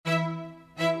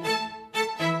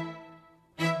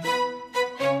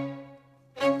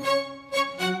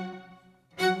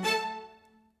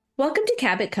Welcome to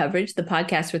Cabot Coverage, the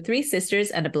podcast where three sisters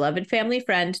and a beloved family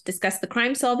friend discuss the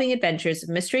crime-solving adventures of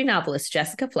mystery novelist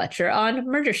Jessica Fletcher on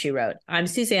Murder, She Wrote. I'm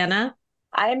Susanna.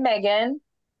 I'm Megan.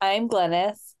 I'm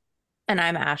Glennis. And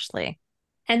I'm Ashley.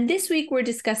 And this week we're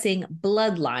discussing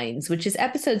Bloodlines, which is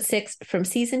episode 6 from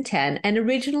season 10 and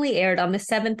originally aired on the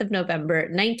 7th of November,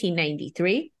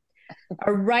 1993.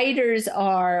 Our writers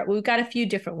we've got a few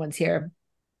different ones here.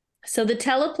 So the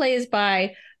teleplay is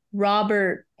by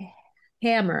Robert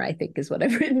Hammer, I think is what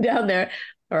I've written down there,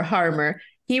 or Harmer.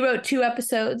 He wrote 2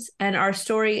 episodes, and our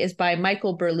story is by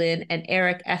Michael Berlin and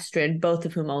Eric Estrin, both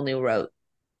of whom only wrote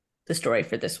the story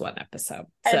for this one episode.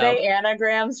 Are they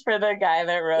anagrams for the guy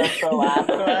that wrote the last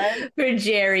one? For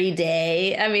Jerry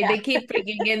Day. I mean, They keep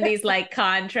bringing in these like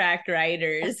contract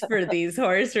writers for these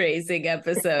horse racing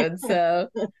episodes.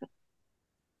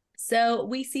 So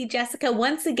we see Jessica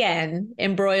once again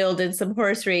embroiled in some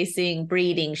horse racing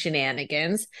breeding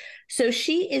shenanigans. So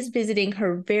she is visiting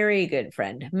her very good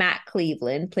friend, Matt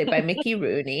Cleveland, played by Mickey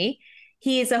Rooney.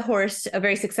 He is a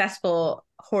very successful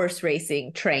horse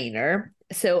racing trainer.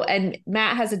 And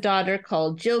Matt has a daughter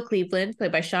called Jill Cleveland,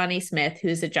 played by Shawnee Smith,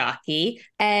 who's a jockey.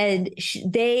 And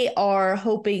they are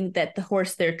hoping that the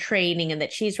horse they're training and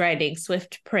that she's riding,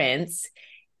 Swift Prince,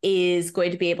 is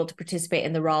going to be able to participate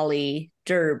in the Raleigh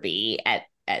Derby at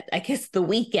I guess the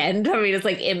weekend. I mean, it's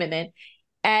like imminent.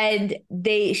 And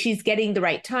she's getting the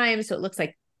right time. So it looks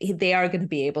like they are going to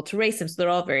be able to race him. So they're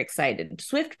all very excited.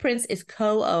 Swift Prince is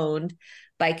co-owned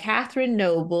by Catherine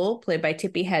Noble, played by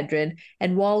Tippi Hedren,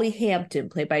 and Wally Hampton,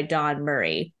 played by Don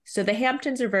Murray. So the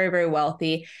Hamptons are very, very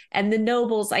wealthy. And the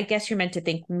Nobles, I guess you're meant to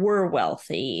think, were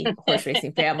wealthy horse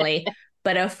racing family,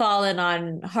 but have fallen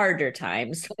on harder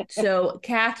times. So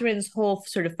Catherine's whole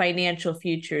sort of financial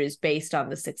future is based on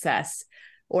the success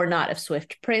or not of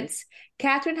Swift Prince.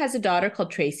 Catherine has a daughter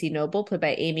called Tracy Noble, played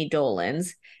by Amy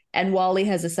Dolans, and Wally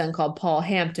has a son called Paul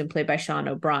Hampton, played by Sean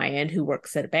O'Brien, who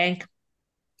works at a bank.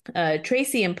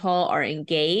 Tracy and Paul are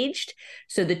engaged,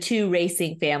 so the two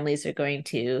racing families are going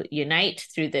to unite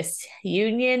through this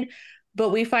union. But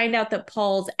we find out that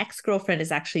Paul's ex-girlfriend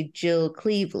is actually Jill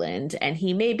Cleveland, and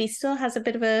he maybe still has a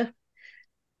bit of a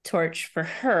torch for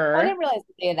her. I didn't realize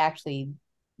that they had actually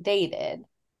dated.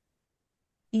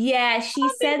 Yeah, she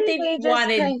said they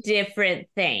wanted different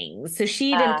things. So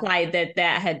she'd implied that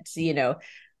had,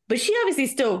 but she obviously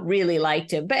still really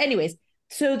liked him. But anyways,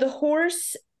 so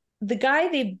the guy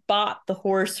they bought the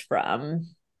horse from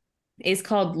is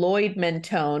called Lloyd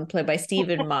Mentone, played by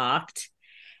Stephen Macht.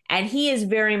 And he is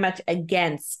very much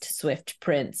against Swift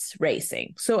Prince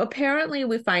racing. So apparently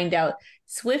we find out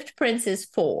Swift Prince is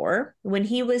 4. When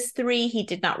he was 3, he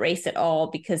did not race at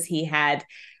all because he had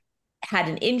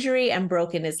an injury and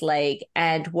broken his leg.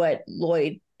 And what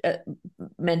Lloyd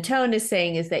Mentone is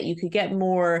saying is that you could get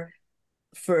more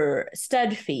for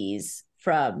stud fees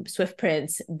from Swift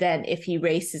Prince than if he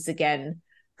races again,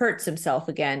 hurts himself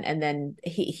again. And then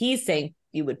he's saying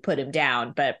you would put him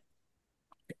down. But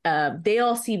they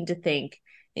all seem to think,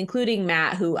 including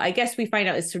Matt, who I guess we find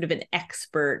out is sort of an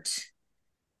expert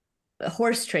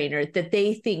horse trainer, that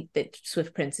they think that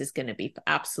Swift Prince is going to be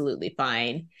absolutely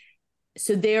fine.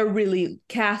 So they're really,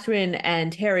 Catherine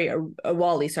and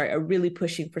Wally are really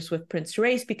pushing for Swift Prince to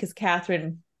race because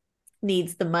Catherine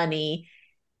needs the money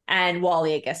and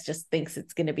Wally, I guess, just thinks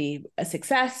it's going to be a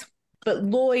success. But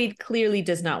Lloyd clearly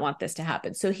does not want this to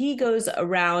happen. So he goes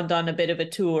around on a bit of a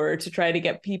tour to try to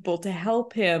get people to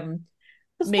help him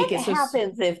make it. What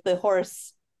happens if the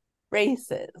horse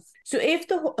races? So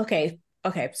okay.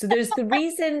 So there's the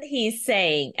reason he's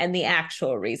saying and the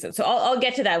actual reason. So I'll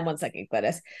get to that in 1 second,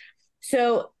 Gladys.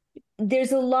 So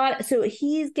there's a lot. So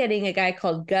he's getting a guy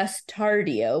called Gus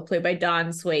Tardio, played by Don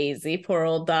Swayze. Poor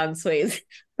old Don Swayze,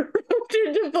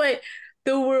 to play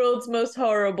the world's most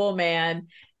horrible man,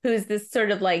 who's this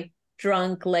sort of like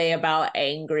drunk, layabout,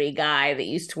 angry guy that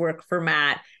used to work for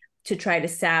Matt to try to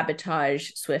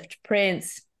sabotage Swift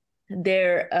Prince.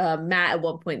 Matt at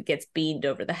one point gets beamed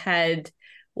over the head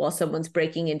while someone's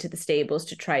breaking into the stables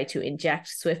to try to inject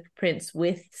Swift Prince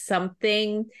with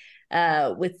something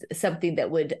that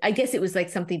would, I guess it was like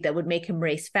something that would make him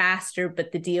race faster.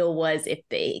 But the deal was if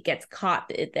it gets caught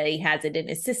that he has it in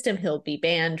his system, he'll be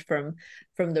banned from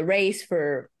the race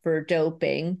for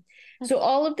doping. So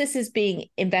all of this is being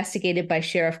investigated by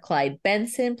Sheriff Clyde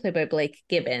Benson, played by Blake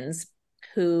Gibbons,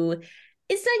 who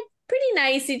is like pretty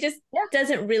nice. He just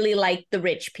doesn't really like the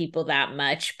rich people that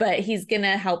much, but he's going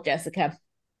to help Jessica.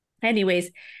 Anyways,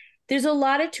 there's a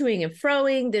lot of toing and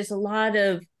froing. There's a lot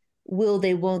of will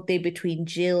they, won't they between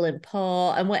Jill and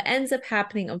Paul. And what ends up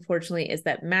happening, unfortunately, is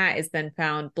that Matt is then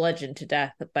found bludgeoned to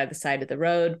death by the side of the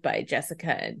road by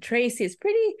Jessica and Tracy. It's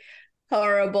pretty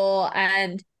horrible.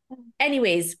 And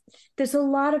anyways, there's a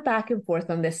lot of back and forth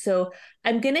on this. So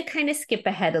I'm going to kind of skip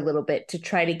ahead a little bit to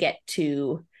try to get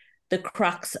to the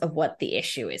crux of what the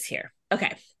issue is here.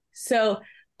 Okay. So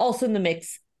also in the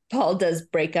mix, Paul does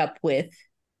break up with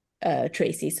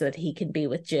Tracy so that he can be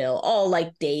with Jill, all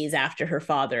like days after her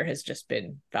father has just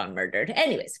been found murdered.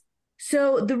 Anyways,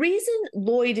 so the reason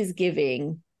Lloyd is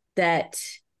giving that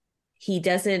he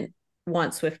doesn't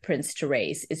want Swift Prince to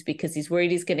race is because he's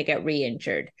worried he's going to get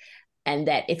re-injured, and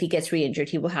that if he gets re-injured,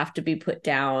 he will have to be put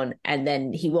down, and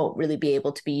then he won't really be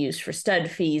able to be used for stud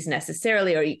fees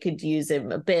necessarily, or you could use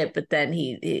him a bit, but then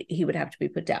he would have to be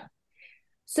put down.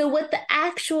 So what the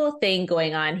actual thing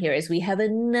going on here is we have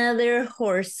another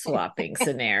horse swapping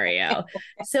scenario.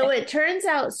 So it turns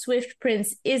out Swift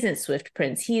Prince isn't Swift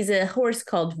Prince. He's a horse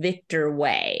called Victor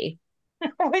Way.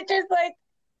 Which is like,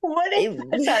 what is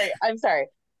I'm sorry.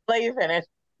 Let you finish.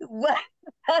 What's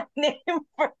that name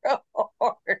for a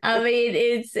horse? I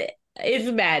mean,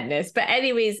 it's madness. But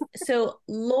anyways, so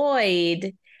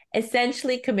Lloyd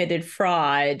essentially committed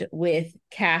fraud with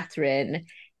Catherine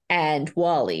and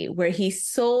Wally, where he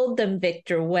sold them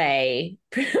Victor Way.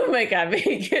 Oh my God,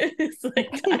 Megan is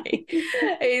like dying.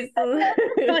 I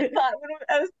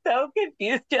was so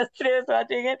confused yesterday. I was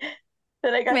watching it.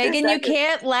 That I got Megan, you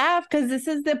can't laugh because this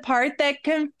is the part that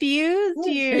confused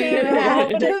you. You have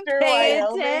to pay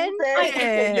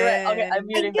attention. You're right. Okay, I'm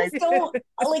muting I just don't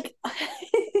like.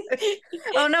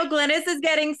 Oh no, Glynis is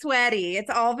getting sweaty.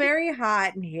 It's all very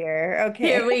hot in here. Okay.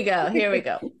 Here we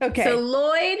go. Okay. So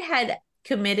Lloyd had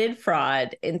committed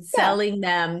fraud in selling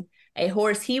them a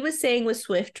horse he was saying was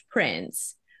Swift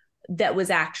Prince that was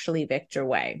actually Victor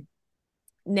Way.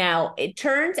 Now, it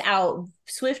turns out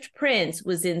Swift Prince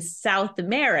was in South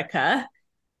America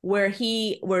where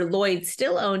Lloyd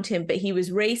still owned him, but he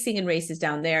was racing in races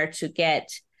down there to get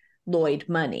Lloyd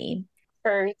money.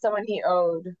 For someone he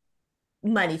owed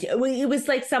money to. It was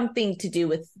like something to do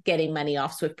with getting money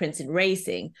off Swift Prince in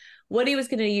racing. What he was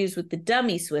going to use with the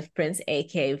dummy Swift Prince,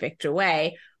 aka Victor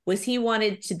Way, was he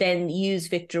wanted to then use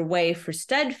Victor Way for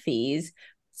stud fees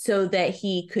so that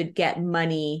he could get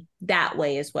money that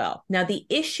way as well. Now, the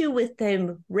issue with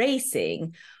them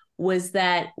racing was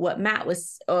that what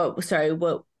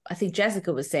I think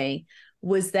Jessica was saying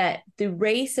was that the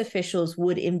race officials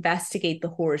would investigate the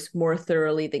horse more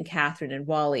thoroughly than Catherine and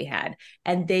Wally had,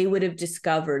 and they would have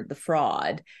discovered the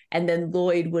fraud. And then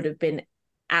Lloyd would have been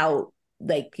out,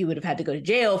 like he would have had to go to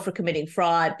jail for committing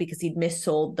fraud because he'd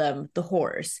missold them the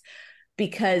horse,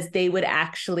 because they would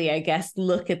actually, I guess,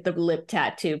 look at the lip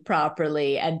tattoo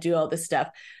properly and do all this stuff.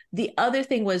 The other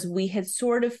thing was we had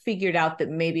sort of figured out that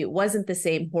maybe it wasn't the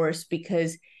same horse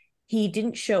because he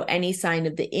didn't show any sign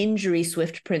of the injury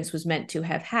Swift Prince was meant to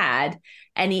have had.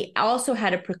 And he also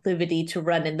had a proclivity to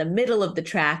run in the middle of the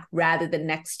track rather than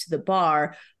next to the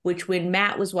bar, which when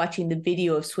Matt was watching the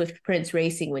video of Swift Prince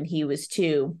racing when he was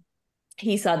 2,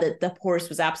 he saw that the horse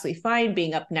was absolutely fine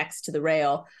being up next to the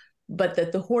rail, but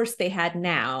that the horse they had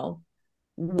now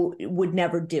would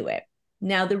never do it.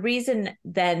 Now, the reason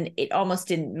then it almost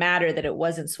didn't matter that it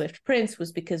wasn't Swift Prince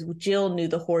was because Jill knew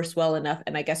the horse well enough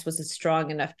and I guess was a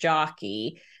strong enough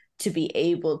jockey to be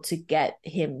able to get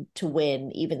him to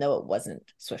win, even though it wasn't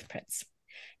Swift Prince.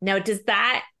 Now, is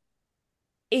that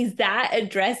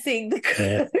addressing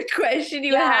the question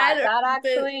you had? That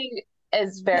actually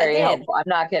is very helpful. I'm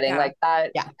not kidding. Like that.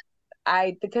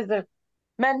 Yeah. Because of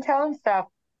Mentel stuff,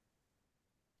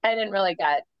 I didn't really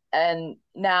get, and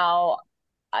now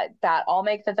that all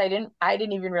makes sense. I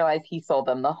didn't even realize he sold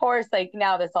them the horse. Like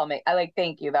now this all makes,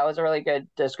 thank you. That was a really good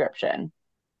description.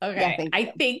 Okay. Yeah,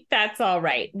 I think that's all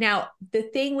right. Now, the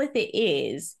thing with it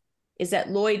is that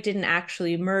Lloyd didn't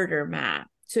actually murder Matt.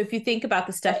 So if you think about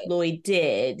the stuff Lloyd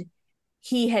did,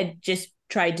 he had just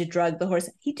tried to drug the horse.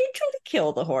 He did try to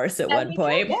kill the horse at one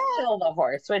point. Kill the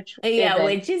horse, which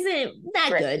isn't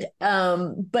that good.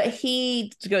 But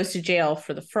he goes to jail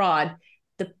for the fraud.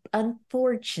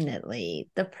 Unfortunately,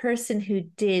 the person who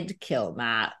did kill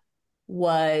Matt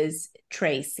was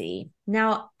Tracy.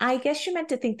 Now, I guess you meant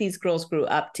to think these girls grew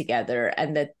up together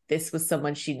and that this was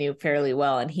someone she knew fairly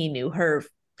well and he knew her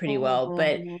pretty well.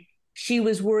 But she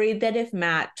was worried that if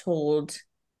Matt told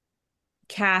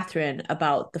Catherine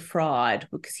about the fraud,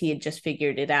 because he had just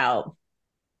figured it out,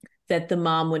 that the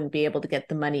mom wouldn't be able to get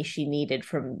the money she needed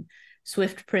from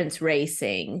Swift Prince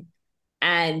Racing.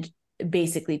 And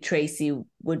basically Tracy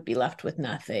would be left with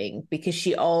nothing because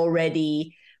they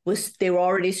were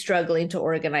already struggling to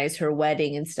organize her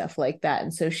wedding and stuff like that.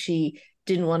 And so she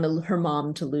didn't want her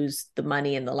mom to lose the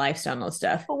money and the lifestyle and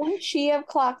stuff. But wouldn't she have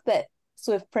clocked that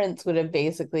Swift Prince would have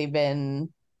basically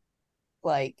been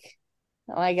like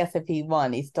Well, I guess if he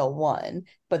won, he still won.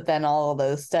 But then all of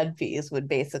those stud fees would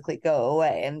basically go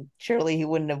away, and surely he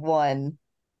wouldn't have won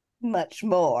much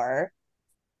more.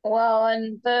 Well,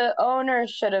 and the owner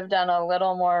should have done a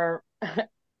little more,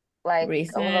 like a little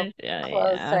Recent,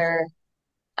 closer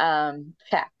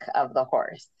check of the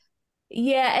horse.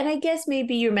 Yeah, and I guess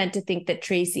maybe you're meant to think that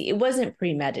Tracy, it wasn't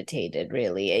premeditated,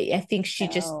 really. I think she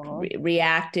just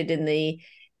reacted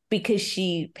because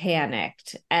she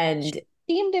panicked and she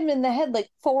beamed him in the head like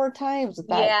 4 times with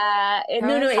that. Yeah, it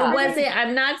wasn't.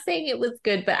 I'm not saying it was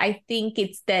good, but I think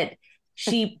it's that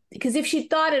because if she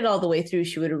thought it all the way through,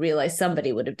 she would have realized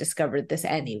somebody would have discovered this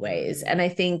anyways. And I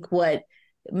think what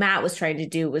Matt was trying to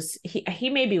do was he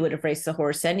maybe would have raced the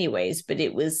horse anyways, but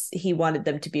he wanted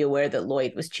them to be aware that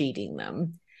Lloyd was cheating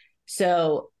them.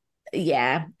 So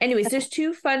yeah. Anyways, there's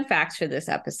 2 fun facts for this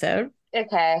episode.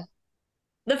 Okay.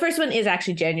 The first one is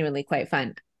actually genuinely quite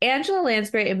fun. Angela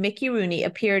Lansbury and Mickey Rooney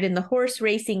appeared in the horse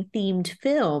racing themed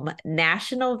film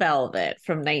National Velvet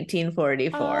from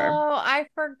 1944. Oh, I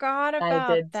forgot about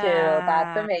that. I did too.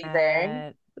 That's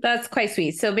amazing. That's quite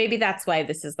sweet. So maybe that's why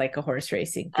this is like a horse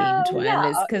racing themed one,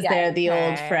 is because they're the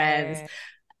old friends.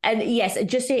 And yes,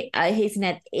 just hasten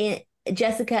that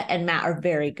Jessica and Matt are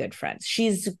very good friends.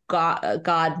 She's a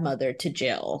godmother to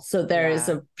Jill, so there is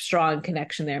a strong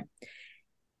connection there.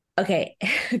 Okay,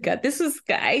 God,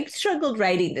 I struggled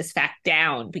writing this fact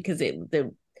down because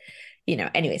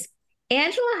anyways.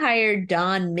 Angela hired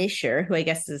Don Mischer, who I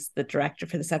guess is the director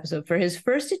for this episode, for his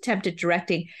first attempt at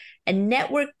directing a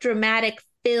network dramatic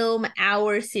film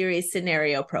hour series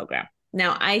scenario program.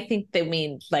 Now, I think they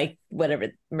mean like whatever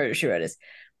Murder, She Wrote is.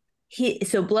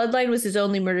 So Bloodline was his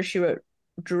only Murder, She Wrote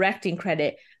directing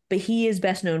credit, but he is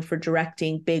best known for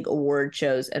directing big award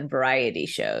shows and variety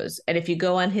shows. And if you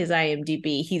go on his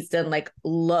IMDb, he's done like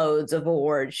loads of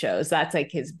award shows. That's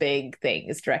like his big thing,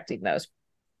 is directing those.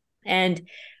 And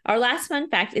our last fun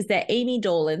fact is that Amy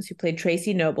Dolenz, who played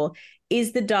Tracy Noble,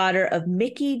 is the daughter of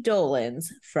Mickey Dolenz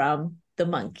from The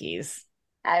Monkees.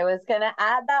 I was going to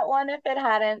add that one if it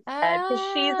hadn't, because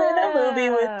she's in a movie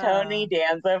with Tony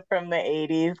Danza from the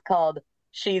 80s called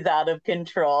She's Out of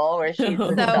Control, where she's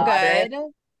the daughter.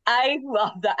 Good. I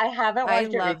love that. I haven't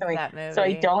watched it recently, so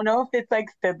I don't know if it's like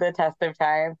stood the test of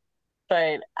time,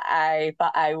 but I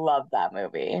love that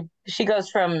movie. She goes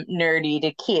from nerdy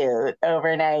to cute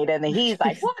overnight, and he's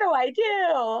like, what do I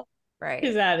do? Right.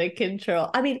 She's out of control.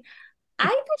 I mean, I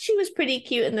thought she was pretty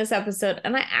cute in this episode,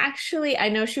 and I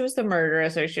know she was the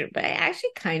murderess, but I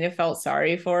actually kind of felt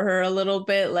sorry for her a little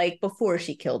bit, like before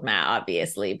she killed Matt,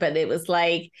 obviously, but it was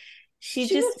like she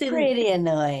just was pretty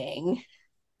annoying.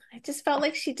 I just felt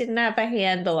like she didn't have a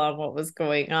handle on what was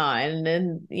going on.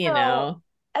 And, know.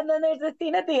 And then there's a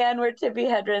scene at the end where Tippi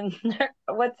Hedren,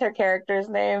 what's her character's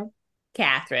name?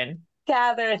 Catherine.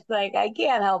 Catherine's like, I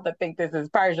can't help but think this is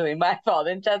partially my fault.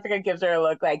 And Jessica gives her a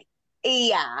look like,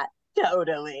 yeah,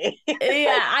 totally.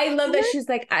 Yeah, I love that she's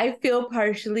like, I feel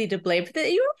partially to blame for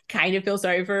that. You kind of feel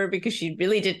sorry for her because she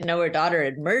really didn't know her daughter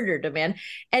had murdered a man.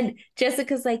 And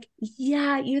Jessica's like,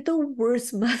 yeah, you're the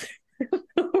worst mother.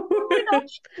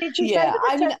 She tried to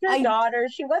protect her daughter.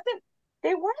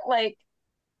 They weren't like,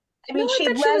 I mean, she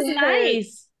was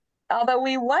nice. Although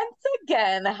we once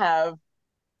again have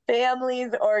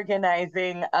families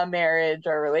organizing a marriage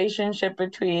or relationship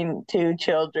between 2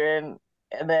 children,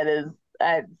 and that is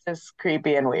just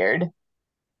creepy and weird.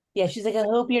 Yeah, she's like, I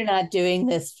hope you're not doing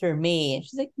this for me. And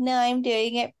she's like, no, I'm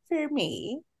doing it for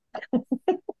me.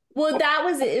 Well, that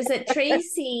was it, is that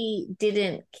Tracy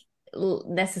didn't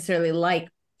necessarily like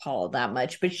Paul that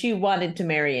much, but she wanted to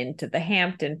marry into the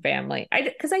Hampton family.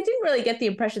 Because I didn't really get the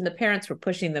impression the parents were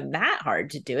pushing them that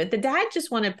hard to do it. The dad just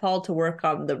wanted Paul to work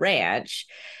on the ranch,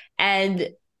 and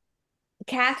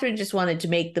Catherine just wanted to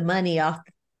make the money off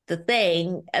the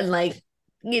thing. And like,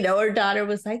 her daughter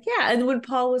was like, yeah. And when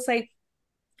Paul was like,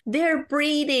 they're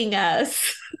breeding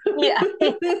us. Yeah.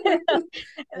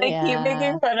 They keep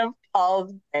making fun of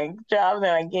Paul's bank job.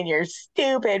 They're like, in your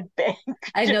stupid bank job.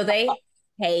 I know they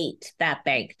hate that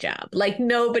bank job. Like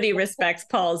nobody respects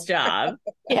Paul's job.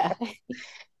 Yeah.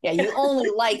 Yeah, you only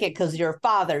like it because your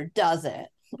father doesn't.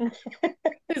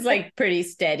 It's like pretty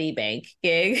steady bank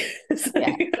gig.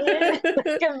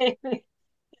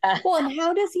 Well, and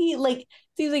how does he seems like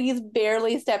he's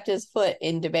barely stepped his foot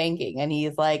into banking, and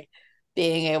he's like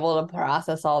being able to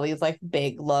process all these like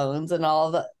big loans and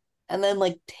and then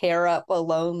like tear up a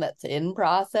loan that's in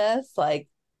process. Like,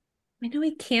 I know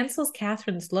he cancels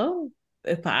Catherine's loan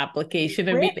application.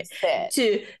 I mean,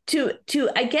 to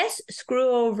I guess screw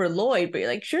over Lloyd, but you're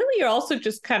like, surely you're also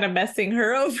just kind of messing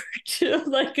her over too.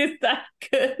 Like, is that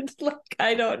good? Like,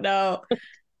 I don't know.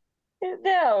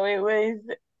 No, it was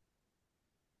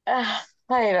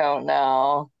I don't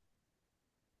know.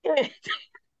 Yeah,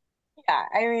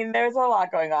 I mean, there's a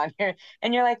lot going on here.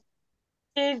 And you're like,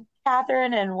 did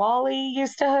Catherine and Wally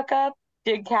used to hook up?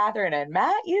 Did Catherine and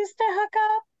Matt used to hook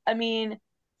up? I mean,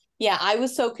 yeah, I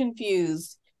was so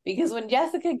confused because when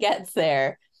Jessica gets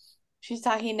there, she's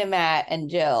talking to Matt and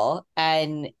Jill,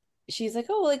 and she's like,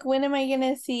 "Oh, like when am I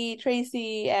gonna see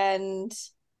Tracy and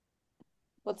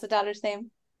what's the daughter's name?"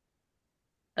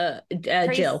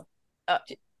 Jill.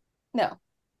 No,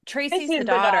 Tracy's the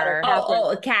daughter.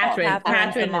 Catherine.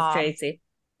 Catherine is Tracy.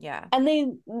 Yeah. And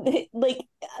they like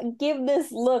give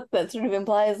this look that sort of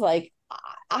implies like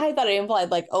I thought it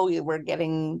implied like, oh, we're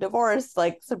getting divorced,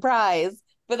 like surprise.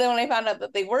 But then when I found out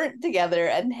that they weren't together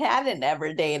and hadn't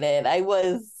ever dated, I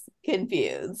was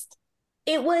confused.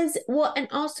 It was, well, and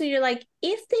also you're like,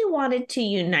 if they wanted to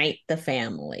unite the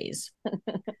families,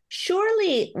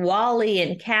 surely Wally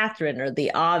and Catherine are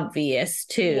the obvious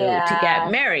two to get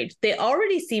married. They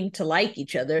already seem to like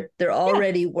each other. They're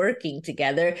already working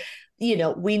together. You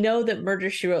know, we know that Murder,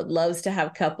 She Wrote loves to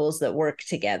have couples that work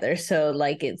together. So,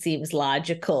 like, it seems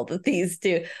logical that these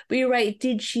two. But you're right.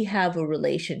 Did she have a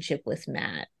relationship with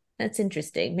Matt? That's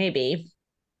interesting. Maybe.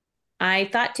 I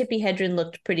thought Tippi Hedren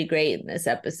looked pretty great in this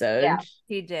episode. Yeah,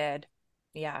 he did.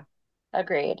 Yeah.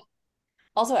 Agreed.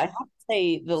 Also, I have to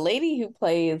say, the lady who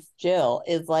plays Jill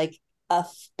is like a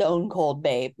stone cold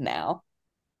babe now.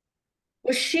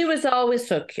 Well, she was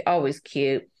always always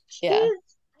cute. Yeah.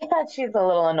 I thought she's a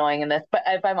little annoying in this, but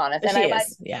if I'm honest,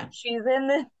 and she's in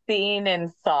this scene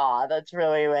in Saw that's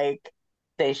really like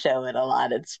they show it a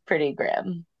lot. It's pretty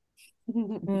grim.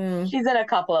 She's in a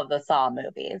couple of the Saw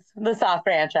movies, the Saw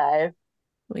franchise.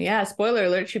 Well, yeah, spoiler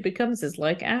alert, she becomes his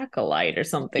like acolyte or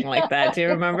something like that. Do you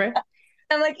remember?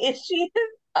 I'm like, is she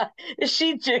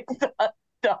Jigsaw's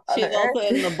daughter? She's also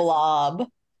in the Blob.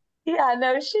 Yeah,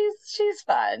 no, she's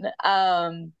fun.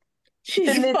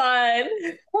 She's fun.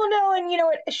 Well, no, and you know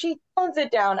what? She tones it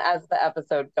down as the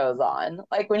episode goes on.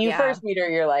 Like when you first meet her,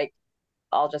 you're like,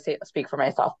 I'll just speak for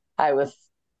myself. I was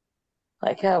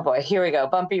like, oh boy, here we go,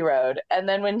 bumpy road. And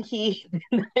then when he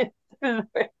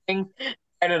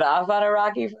started off on a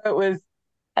rocky foot,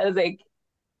 I was like,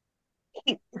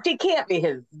 she can't be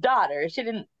his daughter. She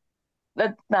didn't.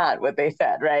 That's not what they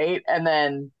said, right? And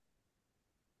then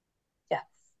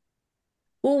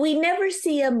well, we never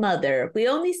see a mother. We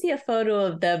only see a photo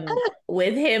of them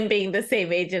with him being the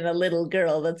same age and a little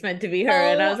girl that's meant to be her.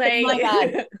 And I was like, oh my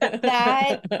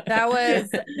God. That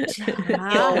was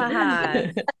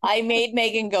I made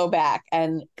Megan go back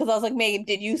and because I was like, Megan,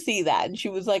 did you see that? And she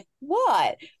was like,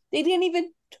 what? They didn't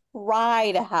even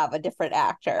try to have a different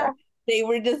actor. They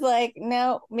were just like,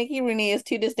 no, Mickey Rooney is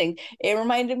too distinct. It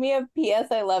reminded me of P.S.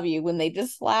 I Love You when they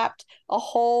just slapped a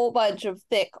whole bunch of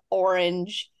thick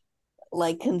orange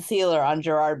like concealer on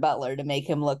Gerard Butler to make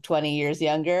him look 20 years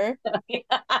younger.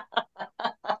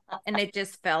 And it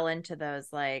just fell into those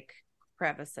like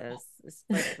crevices. It's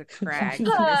like the crags in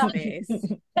his face.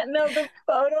 No, the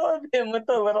photo of him with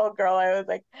the little girl, I was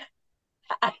like,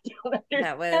 I don't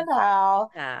understand how.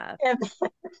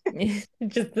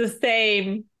 Just the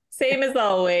same as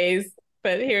always.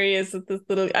 But here he is with this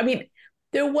little, I mean,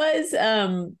 there was,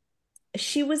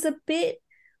 she was a bit,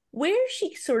 where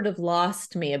she sort of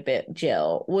lost me a bit,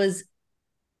 Jill, was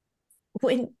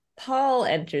when Paul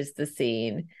enters the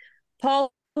scene.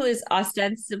 Paul, who is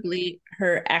ostensibly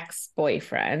her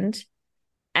ex-boyfriend,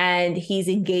 and he's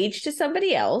engaged to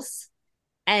somebody else.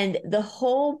 And the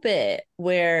whole bit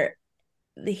where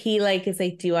he like is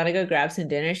like, do you want to go grab some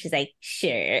dinner? She's like,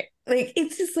 sure. Like,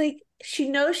 it's just like, she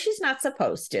knows she's not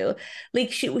supposed to.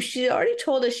 Like, she already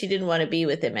told us she didn't want to be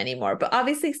with him anymore, but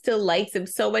obviously still likes him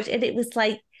so much. And it was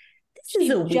like, this is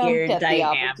a weird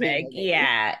dynamic.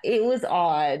 Yeah, it was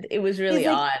odd. It was really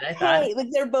odd. I thought, like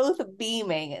they're both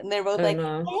beaming and they're both like,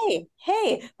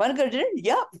 hey, want to go to dinner?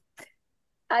 Yup.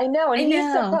 I know, and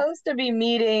he's supposed to be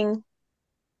meeting,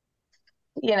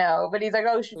 you know, but he's like,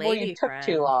 oh, well, you took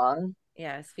too long.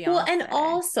 Yeah, his fiance. Well, and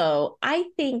also, I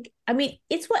think, I mean,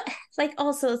 it's what, like,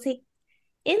 also, it's like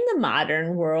in the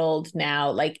modern world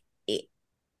now, like,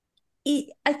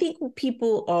 I think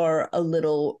people are a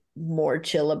little more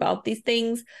chill about these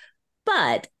things,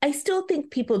 but I still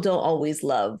think people don't always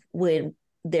love when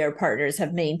their partners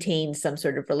have maintained some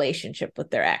sort of relationship with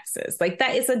their exes. Like,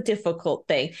 that is a difficult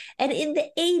thing. And in the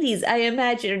 80s, I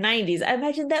imagine, or 90s, I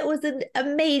imagine that was a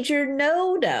major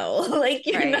no-no. Like,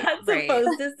 you're not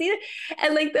supposed to see it.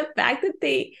 And like the fact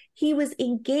that he was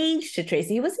engaged to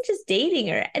Tracy, he wasn't just dating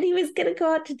her, and he was gonna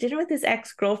go out to dinner with his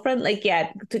ex-girlfriend. Like,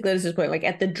 yeah, to Gladys's point, like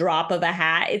at the drop of a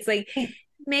hat. It's like,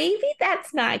 maybe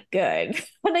that's not good.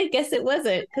 But I guess it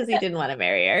wasn't because he didn't want to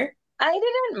marry her. I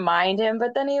didn't mind him,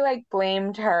 but then he like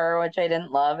blamed her, which I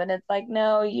didn't love. And it's like,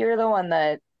 no, you're the one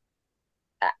that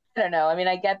I don't know. I mean,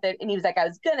 I get that. And he was like, I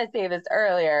was gonna say this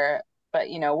earlier, but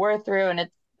we're through, and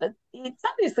it's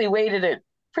obviously weighted it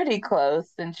pretty close,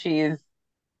 and she's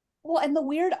Well, and the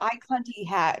weird eye contact he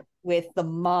had with the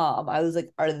mom, I was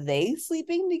like, are they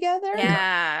sleeping together?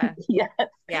 Yeah. yes,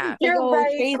 Yeah. you're Like,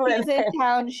 right. Tracy's in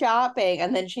town shopping,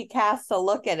 and then she casts a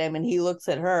look at him, and he looks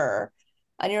at her,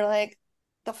 and you're like,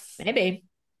 maybe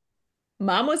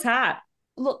mom was hot.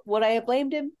 Look, would I have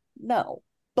blamed him? No,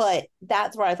 but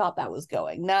that's where I thought that was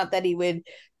going. Not that he would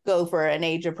go for an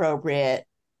age appropriate,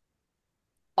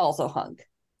 also hunk.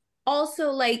 Also,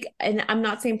 like, and I'm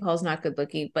not saying Paul's not good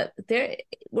looking, but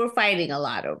we're fighting a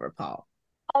lot over Paul.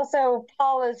 Also,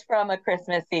 Paul is from A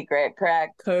Christmas Secret,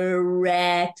 correct?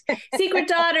 Correct. Secret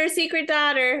daughter, secret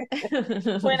daughter.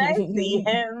 When I see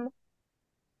him,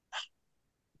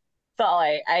 so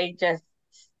I just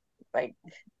like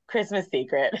Christmas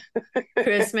Secret.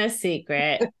 Christmas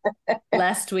Secret.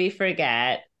 Lest we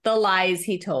forget the lies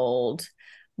he told.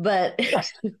 But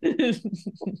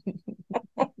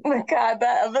oh my God,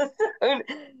 that episode.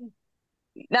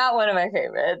 Not one of my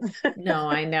favorites. No,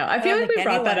 I know. I feel like we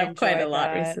brought that up quite a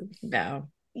lot recently. No.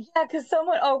 Yeah, because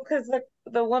because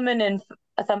the woman in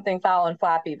Something Foul in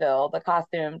Flappyville, the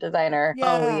costume designer.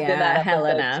 Yeah. Oh, did yeah, that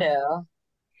episode Helena. too.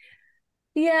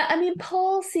 Yeah, I mean,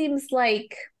 Paul seems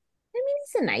like,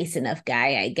 he's a nice enough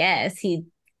guy, I guess.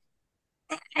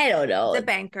 I don't know. He's a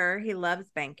banker. He loves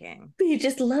banking. He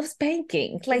just loves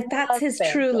banking. Like, that's his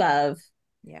true love.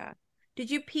 Yeah. Did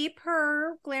you peep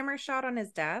her glamour shot on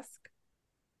his desk?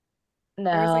 No.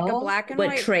 There was like a black and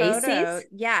white Tracy's? photo.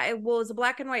 Yeah, it was a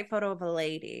black and white photo of a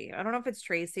lady. I don't know if it's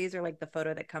Tracy's or like the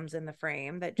photo that comes in the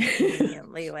frame that just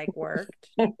conveniently like worked.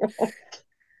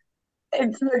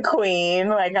 It's the queen,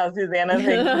 like how Susanna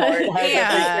thinks Mort has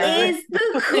yeah. It's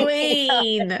the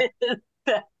queen.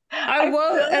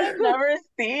 I've never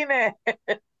seen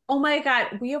it. Oh my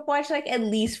God. We have watched like at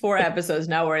least 4 episodes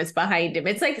now where it's behind him.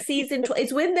 It's like season 12.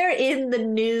 It's when they're in the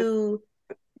new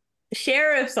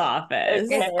sheriff's office.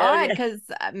 It's odd because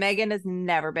Megan has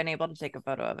never been able to take a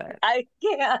photo of it. I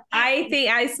can't. I think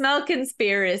I smell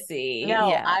conspiracy. No,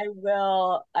 yeah. I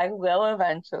will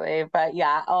eventually. But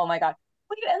yeah, oh my God.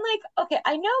 And like, okay,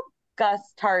 I know Gus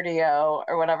Tardio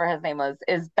or whatever his name was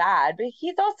is bad, but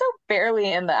he's also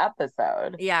barely in the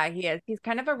episode. Yeah, he is. He's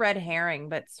kind of a red herring,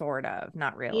 but sort of,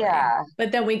 not really. Yeah.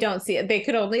 But then we don't see it. They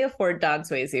could only afford Don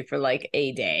Swayze for like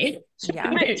a day.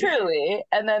 Yeah. Truly.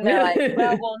 And then they're like,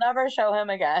 well, we'll never show him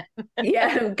again.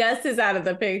 Yeah, Gus is out of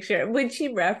the picture. When she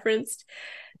referenced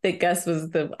that Gus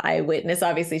was the eyewitness,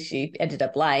 obviously she ended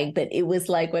up lying, but it was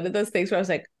like one of those things where I was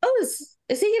like, oh,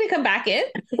 is he going to come back in?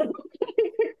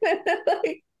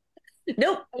 Like,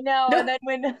 nope. I know. Nope. And then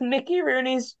when Mickey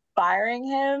Rooney's firing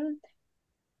him,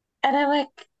 and I'm like,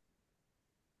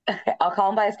 okay, I'll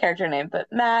call him by his character name, but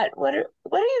Matt, what are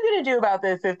you going to do about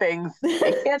this if things,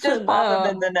 they can't just pop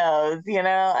him in the nose,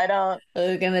 I don't.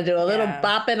 We're going to do a little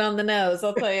bopping on the nose,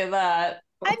 I'll tell you that.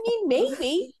 I mean,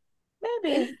 maybe.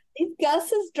 If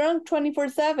Gus is drunk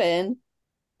 24/7,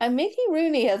 and Mickey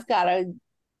Rooney has got a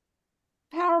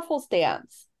powerful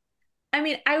stance. I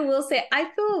mean, I will say I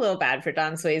feel a little bad for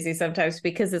Don Swayze sometimes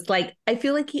because it's like, I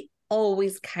feel like he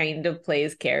always kind of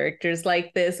plays characters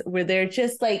like this where they're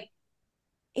just like,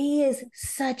 he is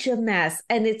such a mess.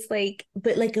 And it's like,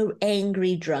 but like an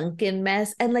angry, drunken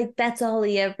mess. And like, that's all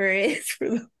he ever is for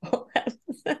the whole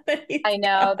episode. I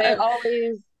know. They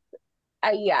always,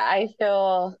 I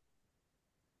feel,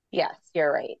 yes,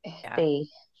 you're right. Yeah.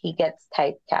 He gets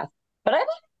typecast. But I think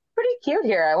he's pretty cute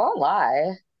here. I won't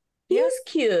lie. He's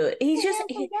cute. He's just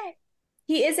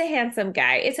he is a handsome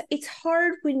guy. It's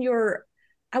hard when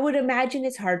I would imagine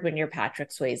it's hard when you're Patrick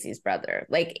Swayze's brother.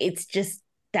 Like it's just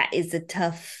that is a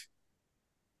tough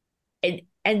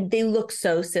and they look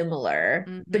so similar,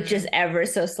 but just ever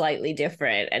so slightly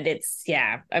different. And it's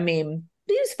I mean,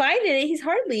 he's fine in it. He's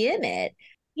hardly in it.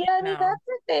 Yeah, I mean that's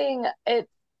the thing.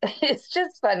 It's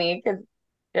just funny because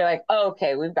you're like, oh,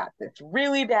 okay, we've got this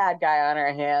really bad guy on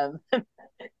our hands.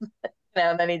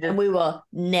 And then and we will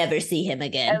never see him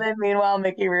again. And then meanwhile,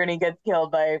 Mickey Rooney gets killed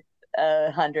by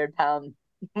a 100-pound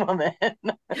woman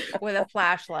with a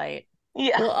flashlight.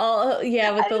 Yeah. Well,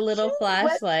 with the little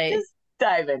flashlight. Let's just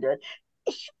dive into it.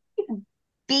 She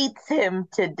beats him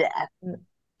to death.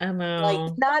 I know.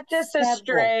 Like not just a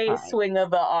stray swing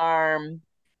of the arm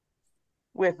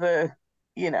with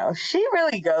she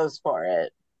really goes for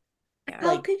it.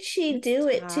 How could she do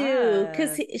it too?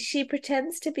 Because she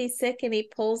pretends to be sick and he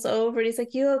pulls over and he's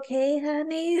like, you okay,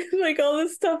 honey? Like all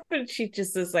this stuff. And she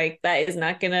just is like, that is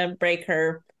not going to break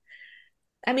her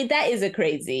I mean, that's a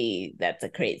crazy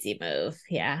move.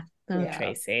 Yeah. Oh, Yeah.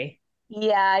 Tracy.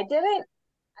 Yeah,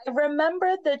 I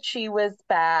remembered that she was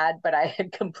bad, but I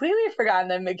had completely forgotten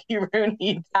that Mickey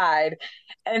Rooney died.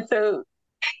 And so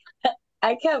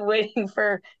I kept waiting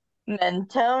for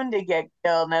Mentone to get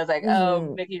killed. And I was like,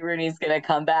 oh, Mickey Rooney's going to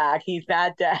come back. He's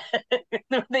not dead.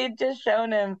 They'd just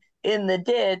shown him in the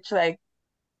ditch, like,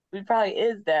 he probably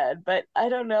is dead. But I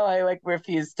don't know. I like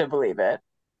refuse to believe it.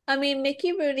 I mean,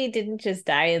 Mickey Rooney didn't just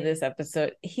die in this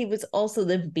episode. He was also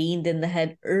then beamed in the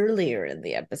head earlier in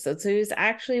the episode. So he was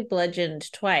actually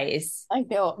bludgeoned twice. I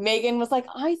know. Megan was like,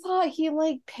 I thought he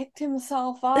like picked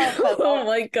himself up. Oh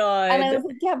my God. And I was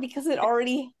like, yeah, because it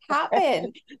already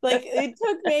happened. Like it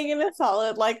took Megan a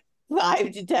solid like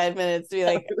 5 to 10 minutes to be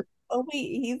like, oh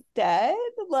wait, he's dead?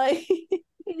 Like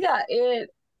yeah,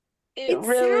 it's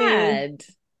really sad.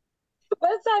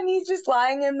 What's that? He's just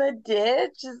lying in the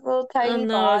ditch, his little tiny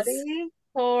body.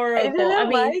 Horrible. I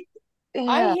mean,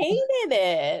 I hated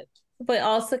it. But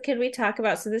also, can we talk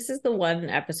about? So this is the one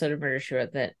episode of Murder She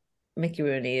Wrote that Mickey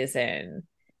Rooney is in.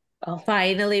 Oh.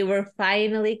 We're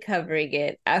finally covering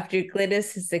it after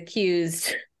Glynis has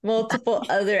accused multiple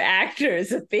other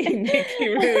actors of being Mickey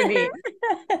Rooney.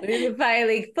 We're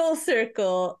finally full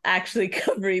circle, actually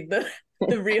covering the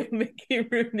real Mickey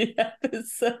Rooney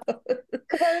episode.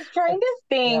 Because I was trying to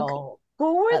think,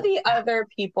 who were the other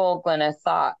people Glynis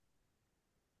thought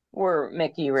were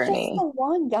Mickey Rooney? Just the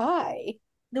one guy.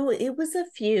 No, it was a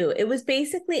few. It was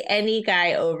basically any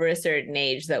guy over a certain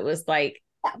age that was like.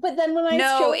 But then when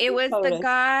it was the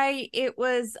guy. It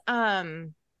was was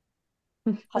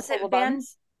it Van?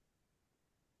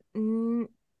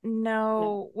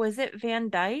 No, was it Van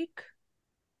Dyke?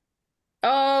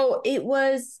 Oh, it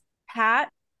was Pat.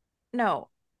 No,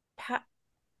 Pat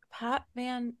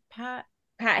Handel. Pat.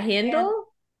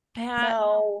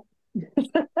 No. Was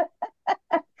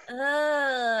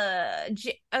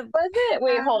it?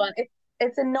 Wait, hold on.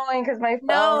 It's annoying because my phone.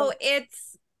 No,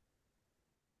 it's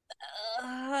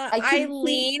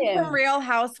Eileen from Real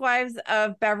Housewives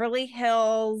of Beverly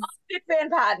Hills. Oh, Dick Van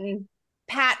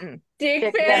Patten.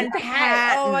 Dick Van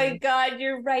Patten. Oh my God,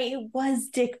 you're right. It was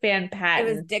Dick Van Patten. It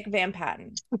was Dick Van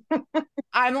Patten.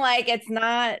 I'm like, it's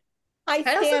not. I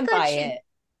stand by it.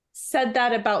 Said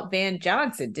that about Van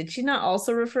Johnson. Did she not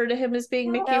also refer to him as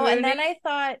being Mickey Rooney? And then I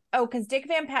thought, because Dick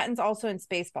Van Patten's also in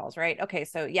Spaceballs, right? Okay,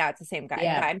 so yeah, it's the same guy.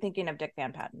 Yeah. I'm thinking of Dick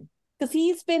Van Patten. Because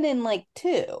he's been in like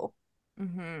 2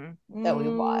 that we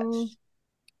watched.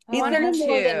 He's been in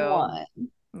more than 1.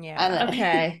 Yeah.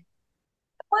 Okay.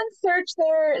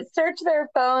 Someone search their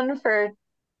phone for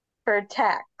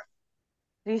text.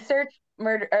 You search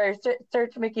murder or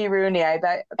search Mickey Rooney. I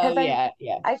bet. Yeah.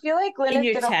 I feel like Glynis in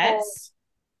your text.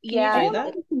 You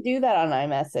can do that on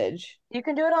iMessage. You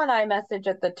can do it on iMessage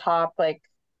at the top, like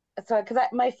so. Because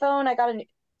my phone, I got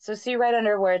see right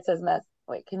under where it says mess.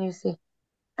 Wait, can you see?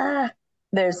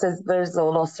 There's a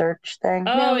little search thing.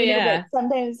 Oh yeah.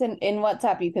 Sometimes in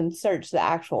WhatsApp you can search the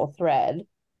actual thread.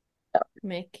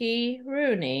 Mickey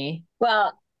Rooney.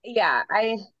 Well, yeah,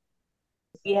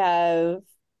 we have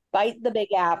Bite the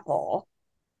Big Apple.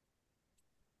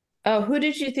 Oh, who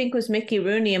did you think was Mickey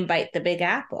Rooney in Bite the Big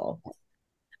Apple?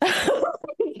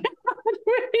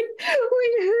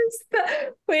 Who's that?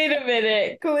 Wait a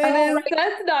minute.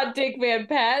 That's not Dick Van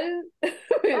Patten.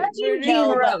 That's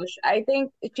Eugene Roche. I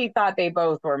think she thought they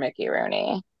both were Mickey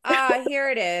Rooney. Here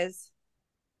it is.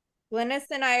 Glynis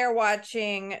and I are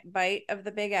watching Bite of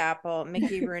the Big Apple.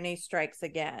 Mickey Rooney Strikes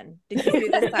Again. Did you do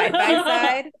the side by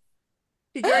side?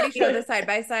 Did you already show the side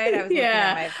by side? I was looking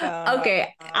at my phone.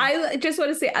 Okay. I just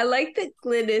want to say I like that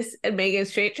Glynis and Megan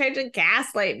Straight tried to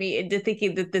gaslight me into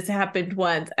thinking that this happened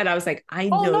once. And I was like, this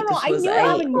was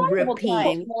a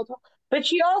repeat. But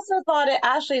she also thought it,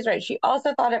 Ashley's right. She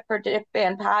also thought it for Dick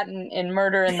Van Patten in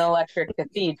Murder in the Electric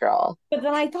Cathedral. But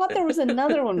then I thought there was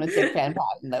another one with Dick Van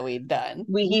Patten that we'd done.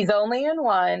 He's only in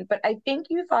one, but I think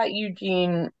you thought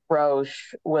Eugene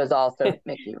Roche was also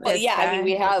Mickey Rooney. Well, yeah, I mean,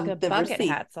 we have the bucket receipt.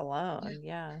 hats alone.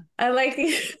 Yeah. I like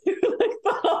these,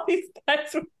 all these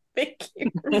guys were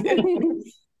Mickey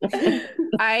Rooney.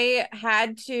 I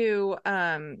had to,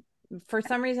 for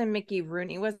some reason, Mickey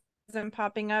Rooney wasn't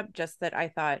popping up, just that I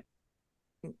thought,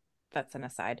 that's an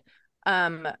aside.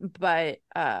 But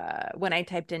when I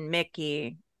typed in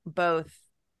Mickey, both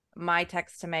my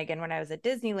text to Megan when I was at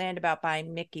Disneyland about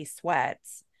buying Mickey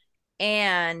sweats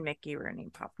and Mickey Rooney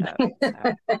popped up. So.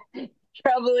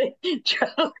 Troubling the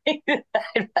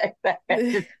side by side.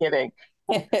 Just kidding.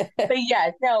 But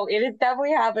yes, no, it has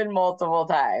definitely happened multiple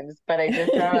times, but I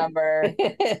just remember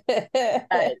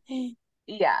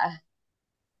yeah.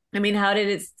 I mean, how did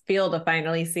it feel to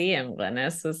finally see him,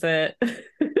 Glynis? Was it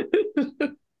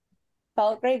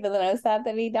felt great, but then I was sad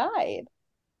that he died.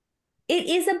 It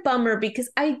is a bummer because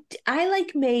I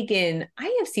like Megan.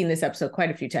 I have seen this episode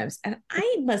quite a few times, and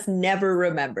I must never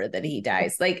remember that he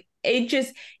dies. Like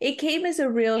it came as a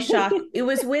real shock. It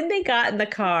was when they got in the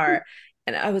car,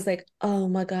 and I was like, oh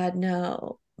my God,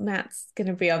 no. Matt's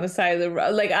gonna be on the side of the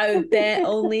road. Like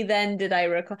only then did I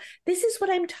recall. This is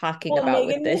what I'm talking about Megan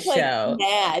with this was show. Like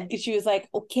mad because she was like,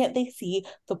 "Oh, can't they see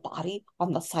the body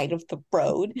on the side of the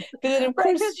road?" But then of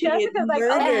course she had like,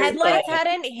 murdered. The headlights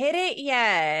hadn't hit it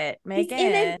yet, Megan. He's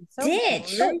in a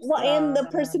ditch. And the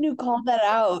person who called that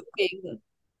out,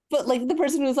 but like the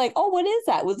person who was like, "Oh, what is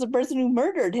that?" was the person who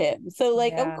murdered him. So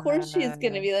like, of course she's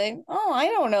gonna be like, "Oh, I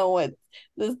don't know what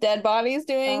this dead body is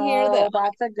doing here."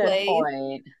 That's a good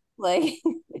point. Like,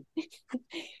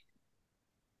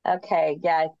 okay,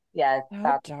 yes.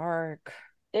 So dark.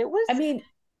 It was. I mean,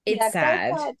 it's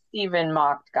sad. I thought Stephen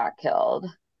Mocked got killed.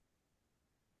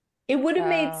 It would have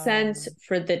made sense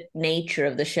for the nature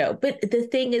of the show. But the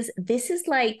thing is, this is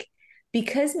like,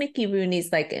 because Mickey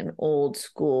Rooney's like an old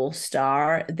school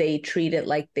star, they treat it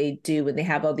like they do when they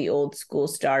have all the old school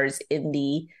stars in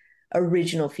the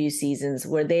original few seasons,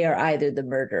 where they are either the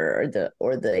murderer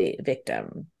or the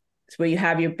victim. It's where you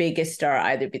have your biggest star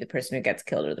either be the person who gets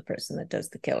killed or the person that does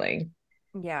the killing.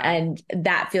 Yeah. And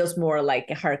that feels more like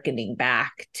harkening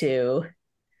back to,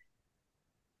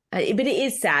 but it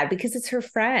is sad because it's her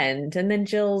friend, and then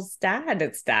Jill's dad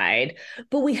has died.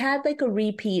 But we had like a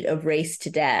repeat of Race to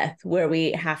Death where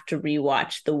we have to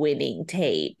rewatch the winning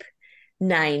tape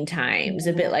 9 times,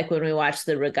 a bit like when we watched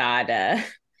the regatta.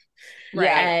 Right.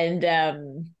 And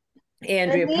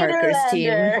Andrea Parker's team,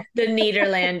 the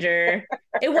Nederlander.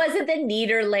 It wasn't the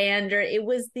Nederlander. It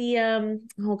was the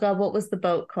oh God, what was the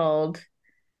boat called?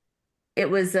 It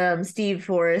was Steve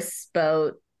Forrest's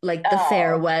boat, like the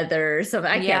Fair Weather or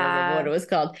something. I can't remember what it was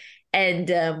called.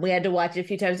 And we had to watch it a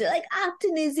few times. They're like, off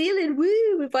to New Zealand,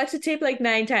 woo! We've watched the tape like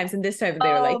 9 times, and this time they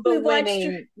were like, we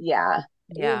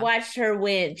watched her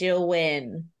win, Jill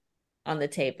win on the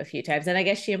tape a few times, and I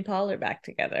guess she and Paul are back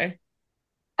together.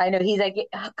 I know, he's like,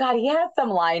 oh God, he has some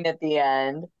line at the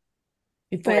end.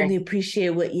 You finally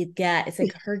appreciate what you got. It's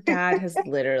like her dad has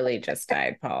literally just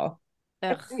died, Paul.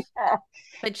 Yeah.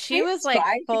 But she was like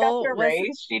full. She got the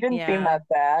race. She didn't seem that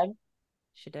bad.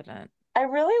 She didn't. I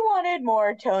really wanted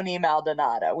more Tony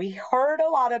Maldonado. We heard a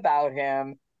lot about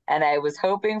him, and I was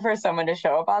hoping for someone to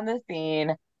show up on the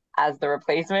scene as the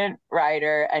replacement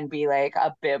writer and be like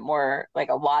a bit more, like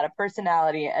a lot of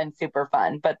personality and super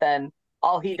fun. But then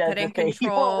all he does is say he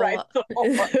won't write the whole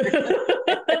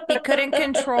He couldn't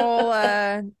control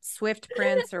Swift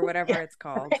Prince or whatever it's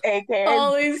called.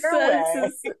 All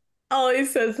he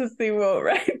says is he won't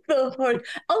ride the horse.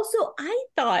 Also, I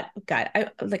thought, God, I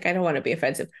don't want to be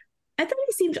offensive. I thought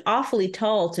he seemed awfully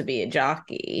tall to be a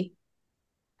jockey.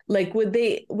 Like when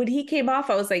he came off,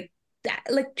 I was like,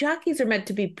 like jockeys are meant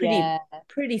to be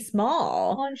pretty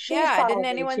small. Well, didn't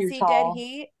anyone see Dead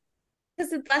Heat?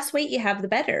 Because the less weight you have, the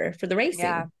better for the racing.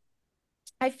 Yeah.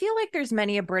 I feel like there's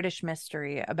many a British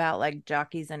mystery about like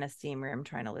jockeys in a steam room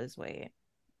trying to lose weight.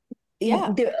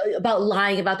 Yeah, about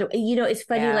lying about it's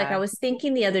funny. Like I was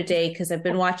thinking the other day, because I've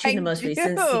been watching the most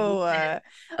recent season I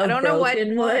don't know what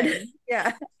one.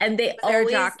 Yeah, and they always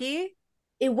jockey.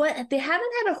 They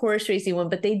haven't had a horse racing one,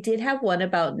 but they did have one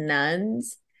about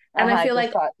nuns. And I feel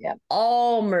like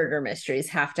all murder mysteries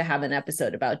have to have an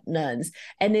episode about nuns,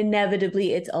 and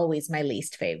inevitably it's always my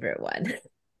least favorite one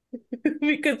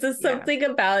because there's something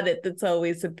about it that's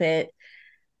always a bit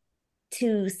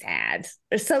too sad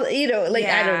or so, I don't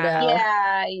know.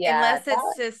 Yeah. Unless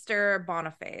it's Sister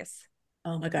Boniface.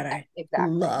 Oh my God, I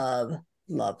love.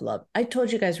 I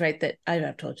told you guys, right, that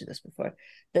I've told you this before,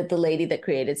 that the lady that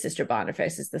created Sister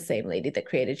Boniface is the same lady that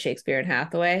created Shakespeare and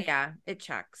Hathaway. Yeah, it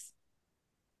checks.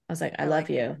 I was like, I love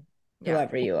you,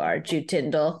 whoever you are, Jude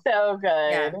Tyndall. So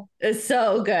good. Yeah. It's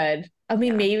so good. I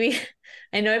mean, maybe,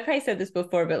 I know I probably said this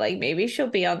before, but like maybe she'll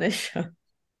be on this show.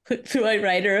 Do I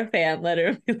write her a fan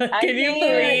letter? Like, can you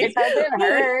please, it doesn't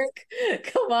hurt.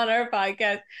 Come on our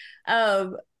podcast?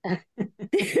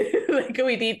 Like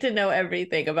we need to know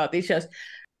everything about these shows.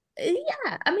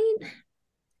 Yeah, I mean,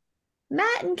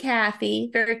 Matt and Kathy,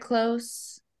 very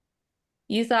close.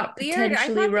 You thought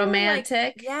potentially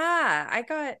romantic? I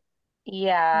got.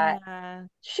 Yeah.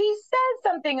 She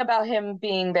said something about him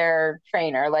being their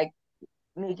trainer, like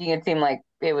making it seem like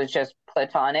it was just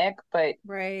platonic, but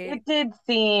it did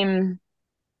seem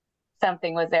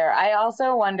something was there. I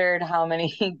also wondered how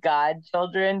many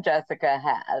godchildren Jessica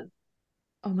has.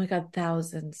 Oh my God,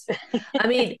 thousands. I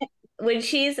mean,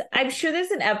 I'm sure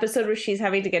there's an episode where she's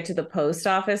having to get to the post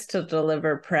office to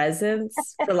deliver presents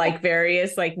for like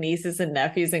various like nieces and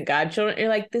nephews and godchildren. You're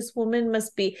like, this woman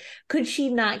could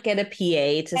she not get a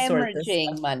PA to sort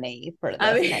this money for this?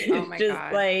 I mean, oh my just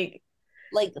God.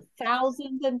 Like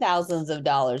thousands and thousands of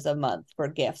dollars a month for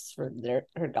gifts for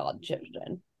her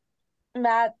godchildren.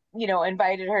 Matt,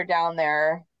 invited her down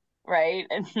there, right?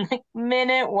 And like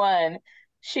minute one,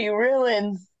 she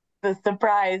ruins the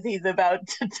surprise he's about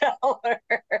to tell her.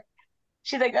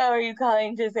 She's like, "Oh, are you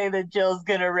calling to say that Jill's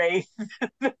gonna race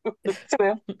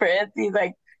Swift Prince?" He's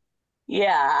like,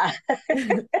 "Yeah."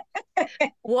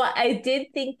 Well, I did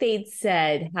think they'd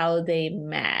said how they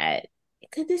met.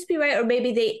 Could this be right? Or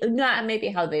maybe not maybe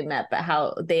how they met, but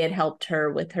how they had helped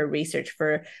her with her research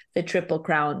for the Triple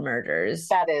Crown murders.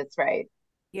 That is right.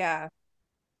 Yeah.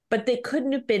 But they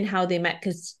couldn't have been how they met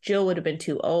because Jill would have been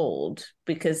too old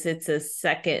because it's a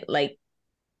second, like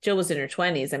Jill was in her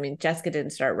 20s. I mean, Jessica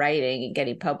didn't start writing and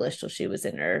getting published till she was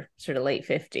in her sort of late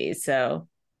 50s. So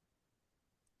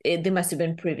they must have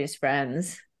been previous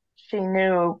friends. She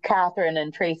knew Catherine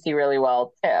and Tracy really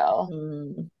well, too.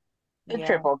 Mm. The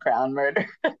Triple Crown murder.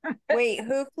 Wait,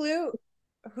 who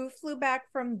flew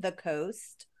back from the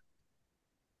coast?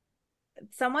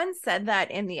 Someone said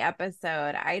that in the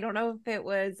episode. I don't know if it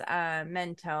was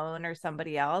Mentone or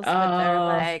somebody else, but they're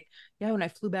like, yeah, when I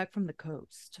flew back from the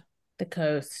coast. The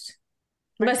coast.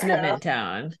 It must have been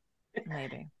Mentone.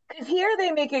 Maybe. Because here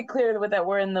they make it clear that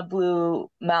we're in the Blue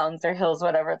Mountains or Hills,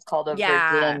 whatever it's called, of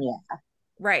Virginia.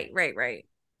 Right.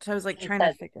 So I was like trying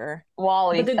to figure.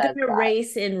 Wally, but they're going to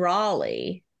race in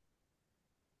Raleigh.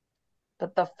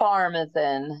 But the farm is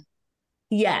in.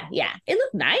 Yeah. It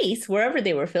looked nice wherever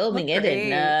they were filming it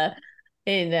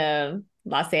in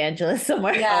Los Angeles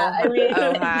somewhere. Yeah, I mean,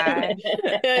 Ojai.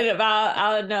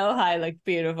 Out in Ojai looked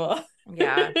beautiful.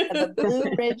 Yeah. The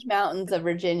Blue Ridge Mountains of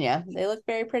Virginia. They look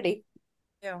very pretty.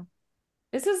 Yeah.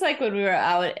 This is like when we were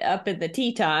up in the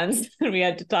Tetons and we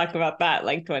had to talk about that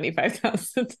like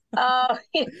 25,000. Oh,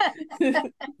 yeah.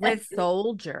 With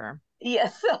Soldier. Yeah,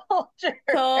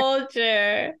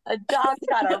 Soldier. A dog's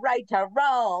got a right to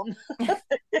roam.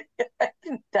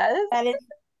 Does? That is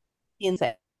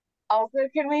insane. Also,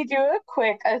 can we do a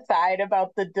quick aside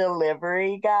about the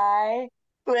delivery guy?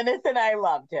 Glynis and I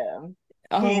loved him.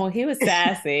 Oh, he was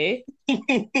sassy.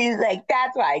 He's like,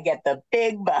 that's why I get the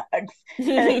big bugs.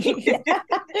 And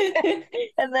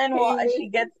then she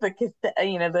gets the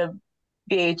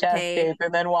VHS tape,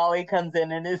 and then Wally comes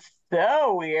in and is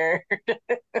so weird.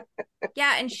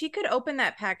 Yeah, and she could open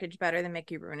that package better than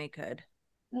Mickey Rooney could.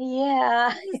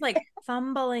 Yeah. He's like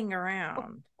fumbling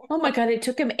around. Oh my God, it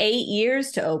took him 8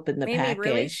 years to open the package.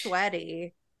 Really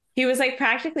sweaty. He was like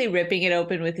practically ripping it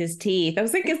open with his teeth. I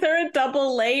was like, is there a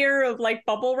double layer of like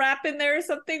bubble wrap in there or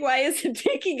something? Why is it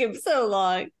taking him so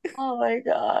long? Oh my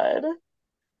God.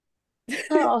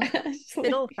 Oh,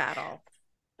 fiddle faddle.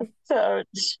 So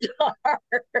dark.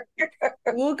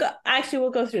 We'll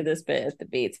go through this bit at the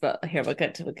beats, but here we'll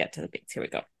get to the beats. Here we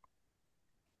go.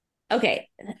 Okay,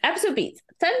 episode beats.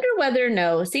 Thunder weather,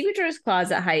 no. Secret Drawers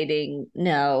closet hiding,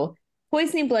 no.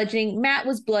 Poisoning, bludgeoning. Matt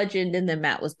was bludgeoned, and then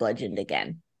Matt was bludgeoned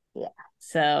again. Yeah.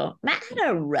 So Matt had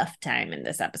a rough time in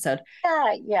this episode.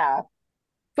 Yeah.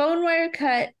 Phone wire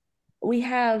cut. We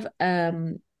have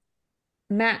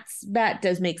Matt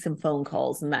does make some phone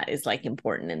calls, and that is like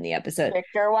important in the episode.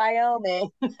 Victor, Wyoming.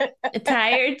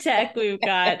 Tire tech. We've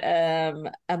got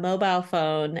a mobile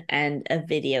phone and a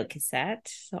video cassette.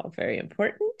 It's all very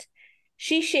important.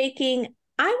 She's shaking.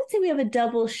 I would say we have a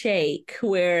double shake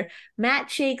where Matt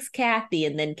shakes Kathy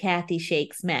and then Kathy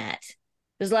shakes Matt.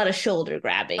 There's a lot of shoulder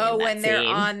grabbing. Oh, when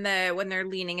they're when they're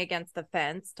leaning against the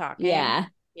fence talking. Yeah.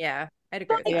 I'd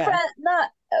agree. Not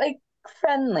like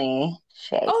friendly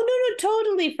shake. Oh no,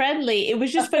 totally friendly. It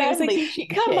was just funny. I was like,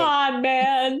 come on,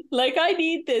 man. Like, I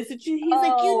need this. And he's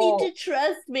like, you need to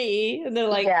trust me. And they're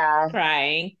like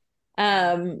crying.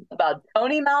 About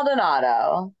Tony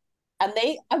Maldonado. And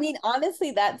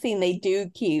honestly, that scene, they do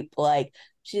keep like,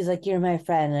 she's like, you're my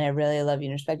friend and I really love you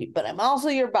and respect you, but I'm also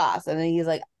your boss. And then he's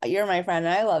like, you're my friend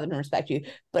and I love and respect you,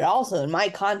 but also in my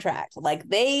contract. Like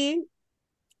they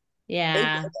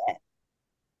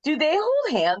do they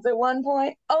hold hands at one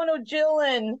point? Oh no, Jill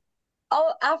and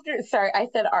I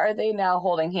said, are they now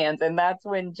holding hands? And that's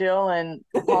when Jill and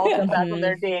Paul come back from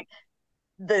their date,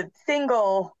 the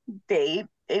single date.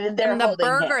 They're the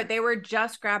burger. Hands. They were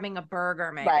just grabbing a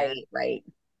burger, Megan. Right.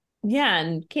 Yeah,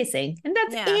 and kissing, and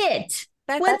that's it.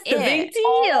 What's the big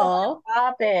deal?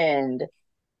 Happened.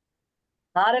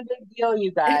 Not a big deal,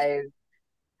 you guys.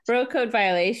 Bro code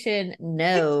violation?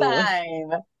 No.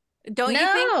 Time. Don't you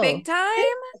think big time?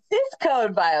 Cis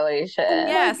code violation. Oh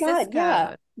Yeah, my God, cis yeah.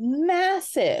 code.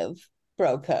 Massive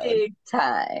bro code. Big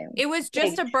time. It was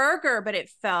just a burger, but it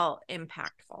felt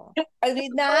impactful. I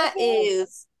mean, that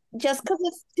is just because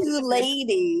it's two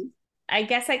ladies. I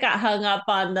guess I got hung up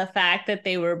on the fact that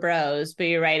they were bros, but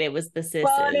you're right, it was the sis.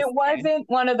 Well, and it wasn't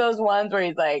one of those ones where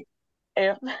he's like,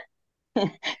 if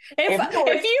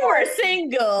if you were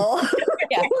single.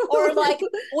 Yeah. Or like,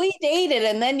 we dated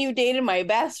and then you dated my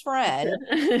best friend.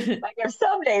 Like, if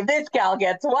someday this gal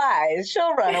gets wise,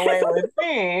 she'll run away with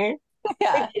me.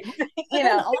 Yeah. You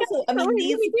know, also, I mean,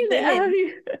 these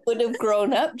women would have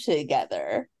grown up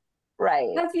together.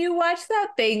 right. Have you watched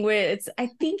that thing where I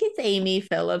think it's Amy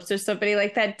Phillips or somebody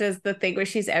like that does the thing where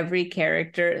she's every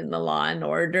character in the Law and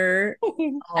Order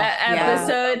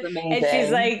episode, and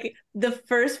she's like, the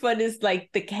first one is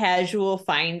like the casual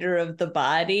finder of the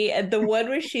body, and the one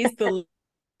where she's the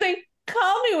like,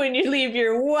 call me when you leave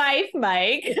your wife,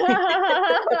 Mike.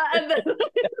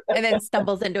 And then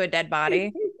stumbles into a dead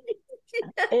body.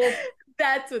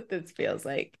 That's what this feels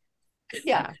like.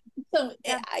 Yeah. So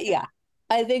yeah,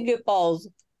 I think it falls.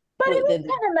 But it was kind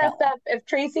of messed up if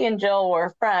Tracy and Jill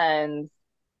were friends,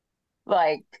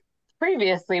 like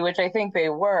previously, which I think they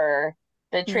were,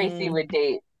 that Tracy would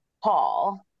date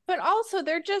Paul. But also,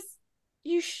 they're just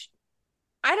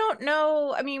I don't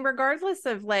know. I mean, regardless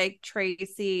of like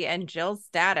Tracy and Jill's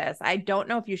status, I don't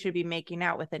know if you should be making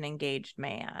out with an engaged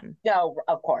man. No,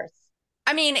 of course.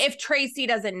 I mean, if Tracy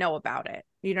doesn't know about it,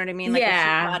 you know what I mean? Like, if she's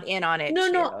not in on it.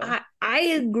 No, I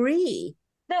agree.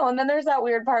 No, and then there's that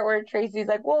weird part where Tracy's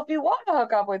like, well, if you want to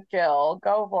hook up with Jill,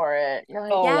 go for it. You're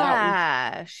like,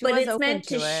 yeah. But it's meant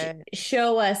to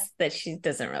show us that she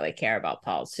doesn't really care about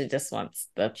Paul. She just wants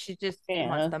the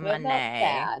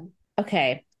money.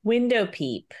 Okay. Window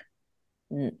peep.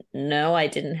 No, I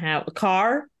didn't have a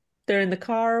car. They're in the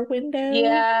car window.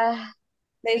 Yeah.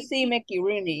 They see Mickey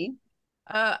Rooney.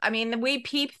 I mean, we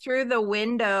peep through the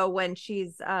window when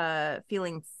she's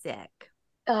feeling sick.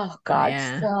 Oh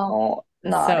God, so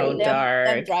naughty. So dark.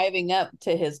 Them driving up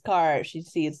to his car, she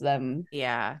sees them.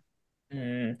 Yeah.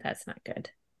 That's not good.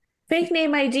 Fake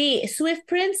name ID. Swift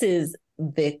Prince is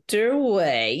Victor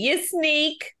Way. You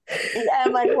sneak.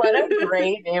 And like, what a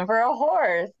great name for a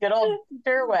horse. Good old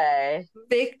Victor Way.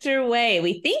 Victor Way.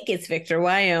 We think it's Victor,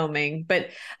 Wyoming, but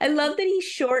I love that he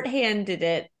shorthanded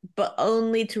it, but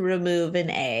only to remove an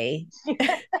A.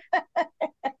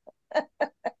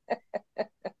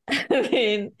 I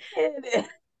mean,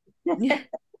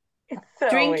 so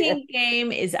drinking weird.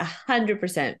 Game is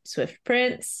 100% Swift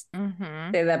Prince.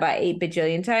 Say that about 8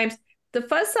 bajillion times. The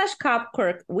fuzz/cop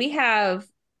quirk, we have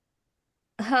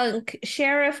hunk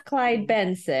Sheriff Clyde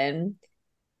Benson,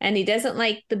 and he doesn't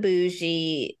like the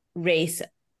bougie race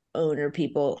owner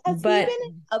people. Has but he been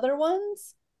in other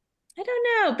ones? I don't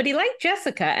know, but he liked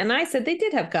Jessica, and I said they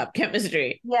did have cop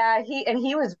chemistry. Yeah, he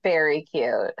was very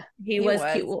cute. He was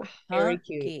cute. Very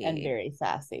cute and very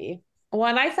sassy. Well,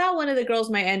 and I thought one of the girls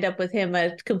might end up with him,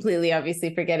 completely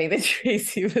obviously forgetting that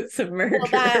Tracy was a murderer.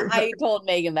 Well, I told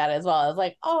Megan that as well. I was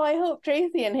like, oh, I hope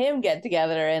Tracy and him get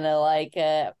together in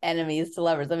a enemies to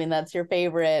lovers. I mean, that's your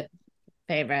favorite.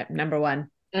 Number one.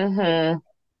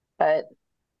 But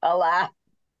alas,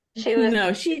 she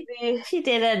was she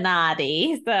did a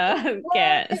naughty, so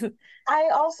I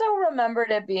also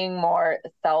remembered it being more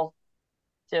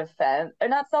self-defense, or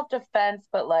not self-defense,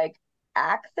 but like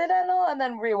accidental, and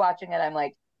then rewatching it I'm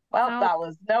like, well, that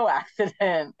was no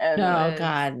accident. And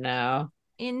God, no.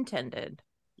 Intended.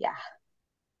 Yeah.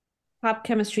 Pop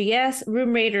chemistry, yes.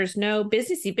 Room raiders, no.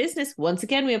 Businessy business. Once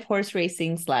again, we have horse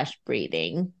racing /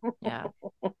 breeding. Yeah.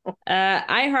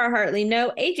 I Heart Hartley,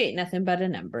 no. Age ain't nothing but a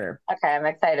number. Okay, I'm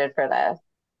excited for this.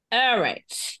 All right.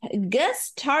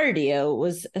 Gus Tardio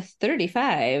was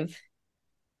 35.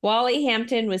 Wally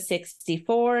Hampton was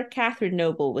 64. Catherine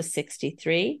Noble was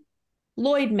 63.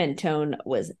 Lloyd Mentone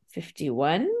was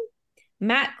 51.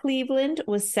 Matt Cleveland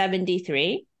was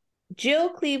 73. Jill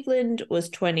Cleveland was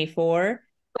 24.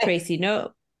 Tracy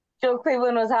Jill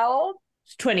Cleveland was how old?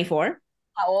 24.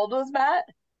 How old was Matt?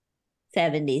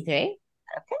 73. Okay.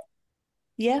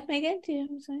 Yeah, Megan, do you have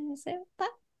something to say about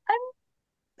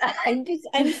that?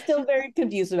 I'm still very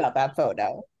confused about that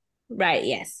photo. Right,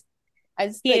 yes.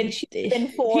 She'd been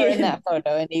 4 in that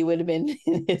photo, and he would have been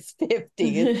in his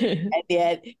 50s, and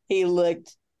yet he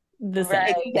looked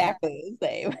exactly the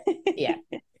same.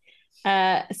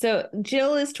 Yeah. So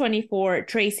Jill is 24.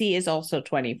 Tracy is also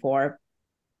 24.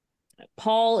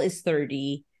 Paul is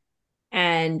 30.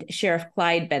 And Sheriff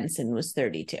Clyde Benson was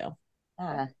 32.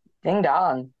 Ding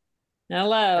dong.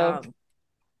 Hello.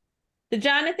 The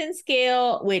Jonathan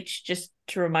scale, which just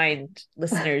to remind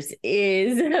listeners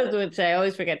is, which I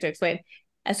always forget to explain,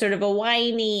 a sort of a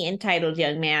whiny, entitled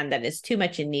young man that is too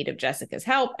much in need of Jessica's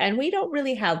help. And we don't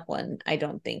really have one, I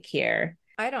don't think, here.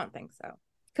 I don't think so.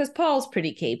 Because Paul's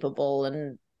pretty capable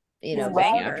and, He looking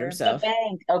loves after himself. the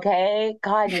bank, okay?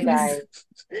 God, you guys.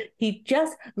 He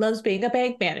just loves being a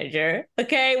bank manager.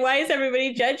 Okay, why is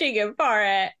everybody judging him for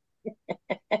it?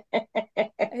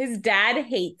 His dad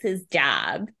hates his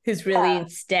job, his really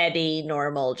steady,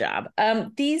 normal job.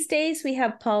 These days we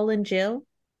have Paul and Jill.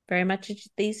 Very much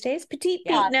these days. Petite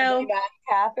Pete, no.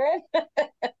 Catherine.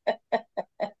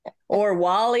 Or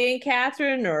Wally and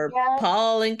Catherine, or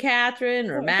Paul and Catherine,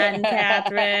 or Matt and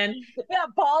Catherine. Yeah,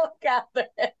 Paul and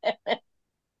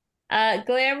Catherine.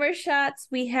 Glamour shots.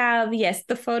 We have, yes,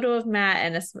 the photo of Matt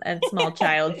and a small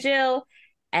child, Jill.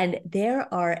 And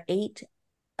there are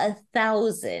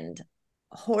 1,000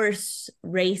 horse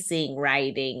racing,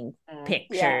 riding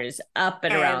pictures up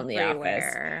and around the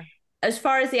office. As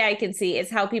far as the eye can see, it's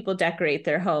how people decorate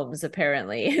their homes,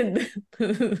 apparently, in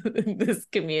this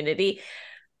community.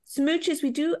 Smooches, we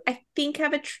do, I think,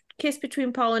 have a kiss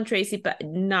between Paul and Tracy, but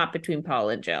not between Paul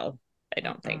and Jill, I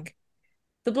don't think.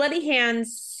 The bloody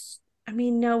hands, I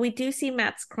mean, no, we do see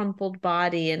Matt's crumpled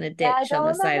body in a ditch on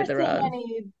the side of the road.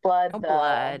 Any blood,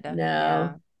 blood. No.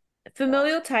 Yeah.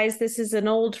 Familial ties, this is an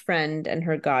old friend and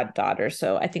her goddaughter,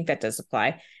 so I think that does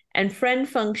apply. And friend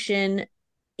function,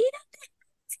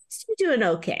 seems to be doing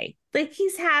okay. Like,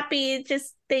 he's happy,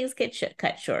 just things get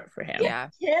cut short for him. Yeah.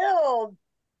 Killed.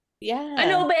 Yeah. I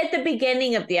know, but at the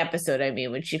beginning of the episode, I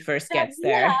mean, when she first gets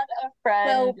there. Had a friend.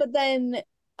 No, but then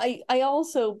I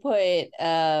also put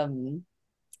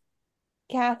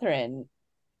Catherine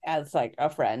as like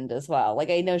a friend as well. Like,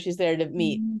 I know she's there to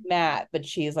meet Matt, but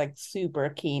she's like super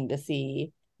keen to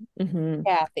see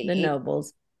Kathy. The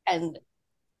Nobles. And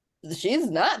she's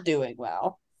not doing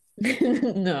well.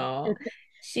 No.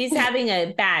 She's having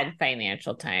a bad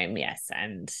financial time, yes.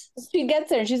 And she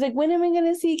gets there and she's like, when am I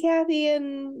going to see Kathy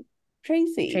and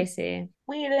Tracy?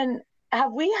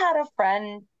 Have we had a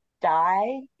friend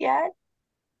die yet?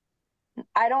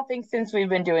 I don't think since we've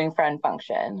been doing friend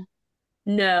function.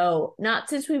 No, not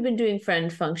since we've been doing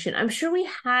friend function. I'm sure we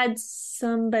had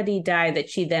somebody die that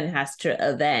she then has to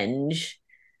avenge.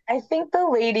 I think the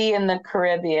lady in the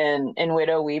Caribbean in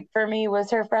Widow Weep for me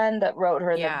was her friend that wrote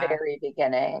her the very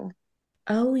beginning.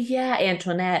 Oh, yeah,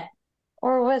 Antoinette.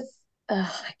 Or I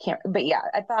can't, but yeah,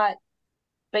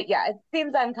 it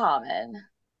seems uncommon.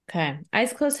 Okay.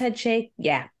 Eyes closed, head shake.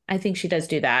 Yeah, I think she does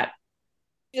do that.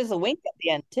 She does a wink at the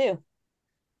end, too.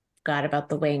 Forgot about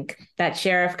the wink. That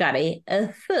sheriff got a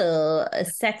full,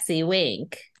 sexy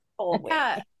wink.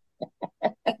 Yeah.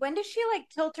 When did she like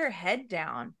tilt her head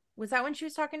down? Was that when she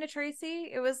was talking to Tracy?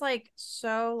 It was like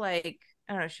so like,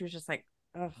 I don't know. She was just like,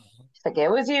 ugh. She's like, it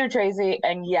was you, Tracy.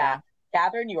 And yeah,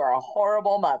 Catherine, you are a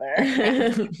horrible mother.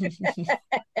 Exactly.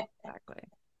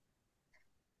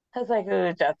 I was like,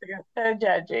 oh, Jessica's so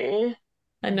judgy.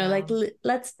 I know, like,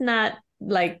 let's not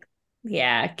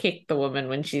kick the woman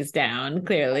when she's down.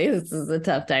 Clearly, this is a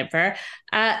tough time for her.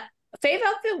 Fave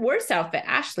outfit, worst outfit.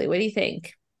 Ashley, what do you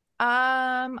think?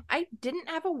 I didn't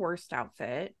have a worst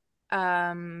outfit.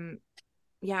 I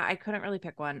couldn't really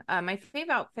pick one. My fave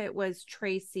outfit was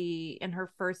Tracy in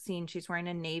her first scene. She's wearing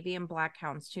a navy and black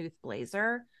houndstooth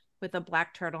blazer with a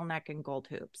black turtleneck and gold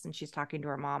hoops, and she's talking to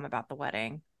her mom about the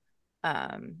wedding.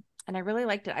 And I really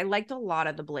liked it. I liked a lot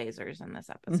of the blazers in this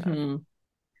episode. Mm-hmm.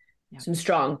 Some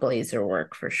strong blazer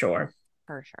work for sure.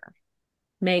 For sure.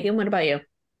 Megan, what about you?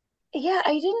 Yeah,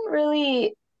 I didn't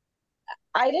really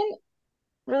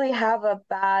have a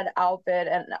bad outfit,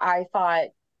 and I thought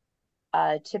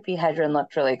Tippi Hedren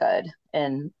looked really good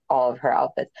in all of her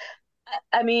outfits.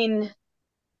 I mean,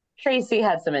 Tracy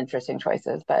had some interesting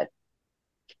choices,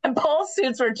 and Paul's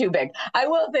suits were too big. I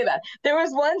will say that. There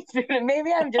was one suit, and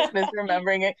maybe I'm just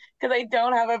misremembering it because I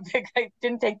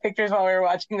didn't take pictures while we were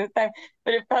watching this time,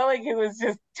 but it felt like it was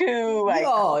just too like.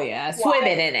 Oh yeah,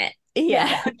 swimming in it.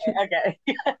 Yeah. Okay.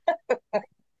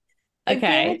 I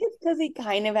feel like it's because he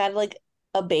kind of had like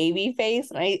a baby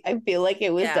face, and I feel like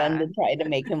it was done to try to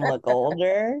make him look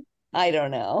older. I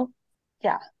don't know.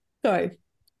 Yeah. Sorry.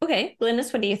 Okay,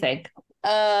 Glynis, what do you think?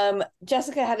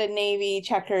 Jessica had a navy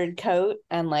checkered coat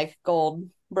and like gold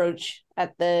brooch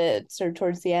at the sort of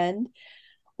towards the end.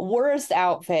 Worst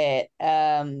outfit.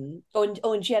 And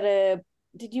she had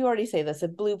did you already say this? A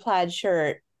blue plaid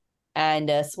shirt and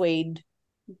a suede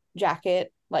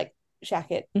jacket, like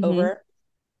shacket over.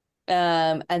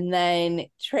 And then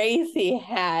Tracy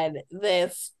had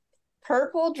this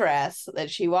purple dress that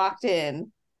she walked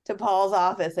in to Paul's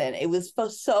office in. It was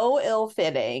so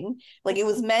ill-fitting. Like it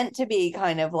was meant to be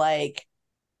kind of like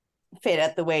fit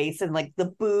at the waist, and like the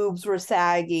boobs were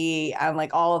saggy and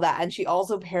like all of that. And she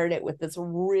also paired it with this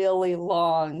really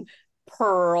long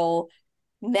pearl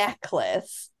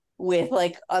necklace with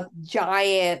like a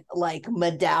giant like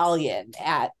medallion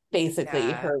at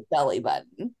basically her belly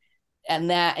button.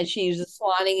 And she's just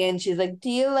swanning in. She's like, "Do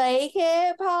you like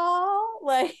it, Paul?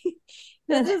 Like,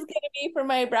 this is gonna be for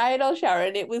my bridal shower."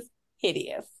 And it was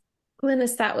hideous.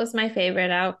 Glynis, that was my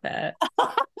favorite outfit.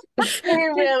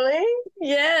 Really?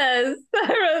 Yes.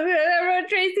 I wrote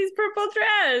Tracy's purple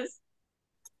dress.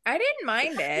 I didn't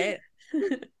mind it.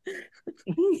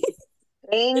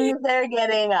 Things are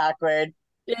getting awkward.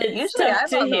 It's Usually tough I'm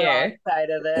to on the hear. wrong side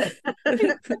of it.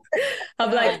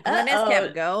 I'm like, Glynis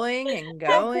kept going and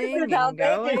going and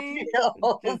going.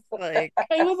 Just like,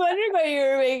 I was wondering why you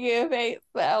were making a face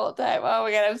the whole time. Oh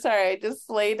my god, I'm sorry. I just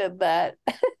slated that.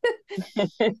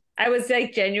 I was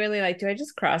like genuinely like, do I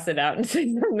just cross it out and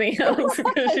say something else?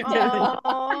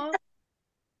 oh,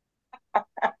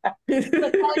 That's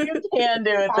all you can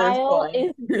do at this Style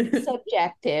point. is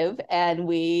subjective, and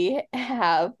we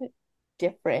have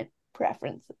different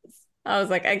preferences. I was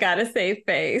like, I gotta save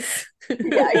face. Yeah,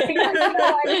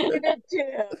 I did it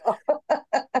too.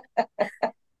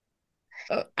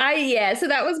 So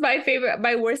that was my favorite.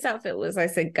 My worst outfit was, I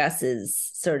said,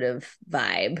 Gus's sort of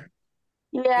vibe.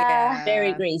 Yeah.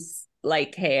 Very Grace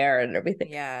like hair and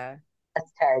everything. Yeah.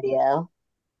 That's cardio.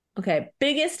 Okay.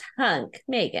 Biggest hunk,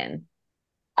 Megan.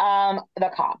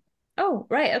 The cop. Oh,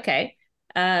 right. Okay.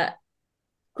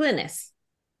 Glynis.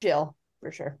 Jill,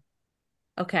 for sure.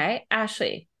 Okay.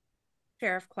 Ashley.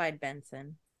 Sheriff Clyde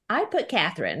Benson. I put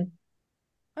Catherine.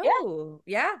 Oh,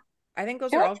 yeah. I think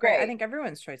those are all great. I think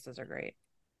everyone's choices are great.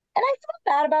 And I felt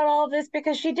bad about all of this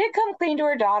because she did come clean to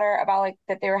her daughter about like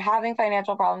that they were having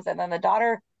financial problems, and then the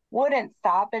daughter wouldn't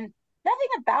stop, and nothing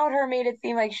about her made it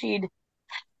seem like she'd,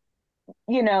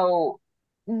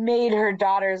 made her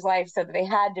daughter's life so that they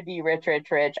had to be rich, rich,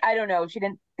 rich. I don't know. She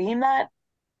didn't seem that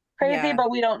crazy,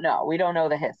 but we don't know. We don't know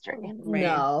the history. Right.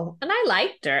 No. And I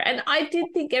liked her. And I did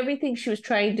think everything she was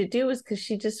trying to do was because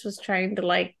she just was trying to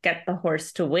like get the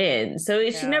horse to win. So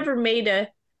she never made okay.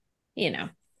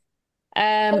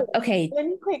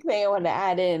 One quick thing I want to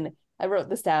add in. I wrote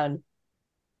this down.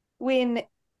 When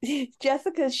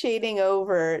Jessica's shading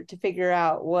over to figure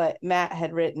out what Matt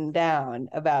had written down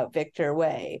about Victor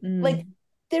Way, like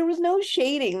there was no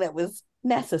shading that was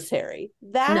necessary.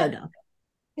 That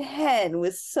pen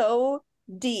was so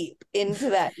deep into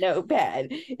that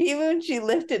notepad. Even when she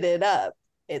lifted it up,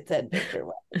 it said Victor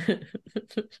Way.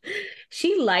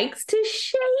 She likes to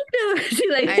shade. She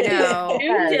likes I know.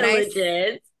 due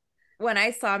diligence. When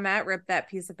I saw Matt rip that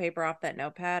piece of paper off that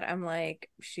notepad, I'm like,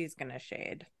 she's gonna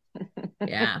shade.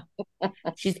 Yeah.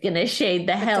 She's gonna shade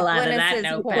the hell out of that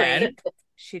notepad.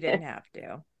 She didn't have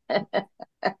to.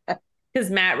 Because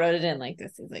Matt wrote it in like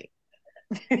this. He's like,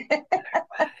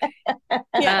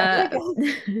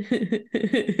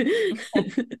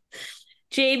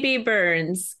 JB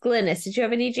Burns. Glynis, did you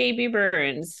have any JB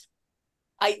Burns?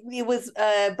 It was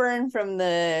Burn from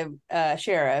the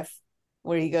sheriff,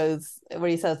 where he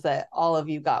says that all of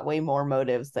you got way more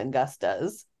motives than Gus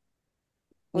does.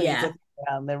 When he's looking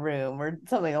around the room or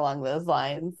something along those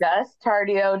lines. Gus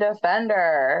Tardio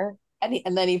defender.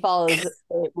 And then he follows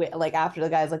it, like after the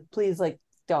guy's like, please, like,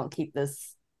 don't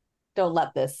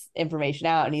let this information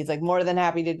out. And he's like, more than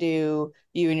happy to do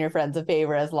you and your friends a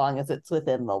favor as long as it's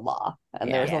within the law.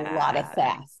 And there's a lot of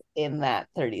sass in that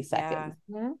 30 seconds.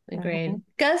 Agreed.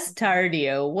 Gus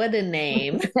Tardio, what a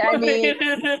name. I mean,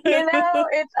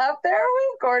 it's up there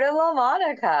with Gordon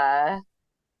LaMonica.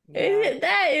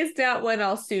 That is not one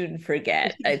I'll soon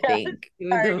forget, I think.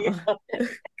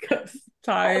 Gus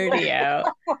Tardio.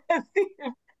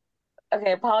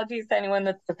 Okay, apologies to anyone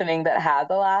that's listening that has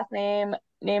a last name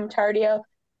named Tardio.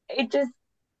 I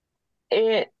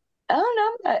don't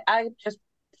know. I just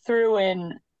threw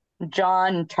in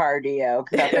John Tardio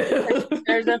because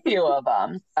there's a few of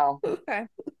them. So okay,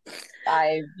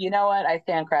 you know what? I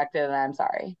stand corrected, and I'm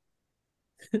sorry.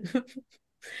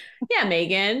 Yeah,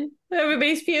 Megan.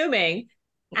 Everybody's fuming.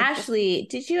 Ashley,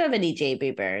 did you have any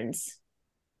JB Burns?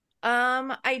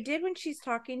 I did when she's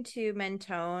talking to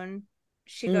Mentone.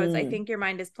 She goes, I think your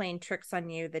mind is playing tricks on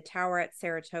you. The tower at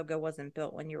Saratoga wasn't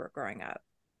built when you were growing up.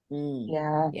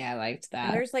 Yeah, I liked that.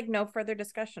 And there's like no further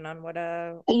discussion on what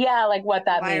what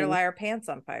that liar, means. liar, pants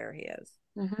on fire he is.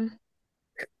 Mm-hmm.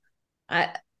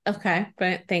 Okay,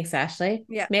 but thanks, Ashley.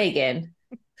 Yeah, Megan.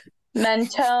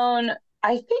 Mentone.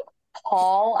 I think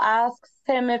Paul asks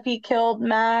him if he killed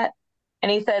Matt, and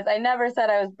he says, "I never said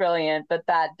I was brilliant, but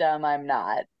that dumb I'm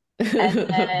not." And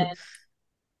then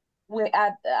we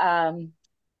at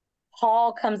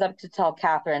Paul comes up to tell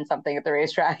Catherine something at the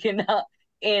racetrack in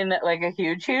like a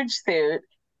huge suit,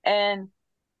 and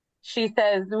she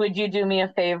says, "Would you do me a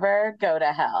favor? Go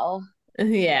to hell."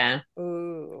 Yeah.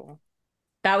 Ooh.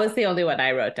 That was the only one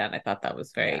I wrote down. I thought that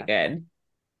was very good.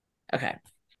 Okay.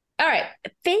 All right.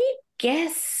 Fake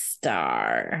guest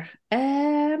star.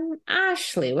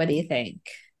 Ashley, what do you think?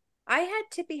 I had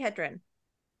Tippi Hedren.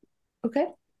 Okay.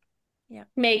 Yeah.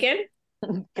 Megan?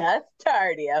 Gus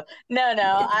Tardio. No,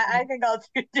 I think I'll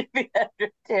do Tippi Hedren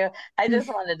too. I just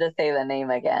wanted to say the name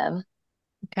again.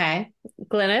 Okay.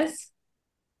 Glynis?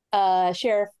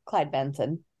 Sheriff Clyde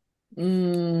Benson.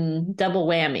 Double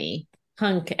whammy.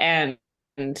 Hunk and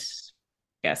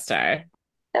guest star.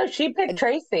 No, she picked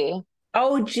Tracy.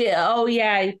 Oh, Jill. Oh,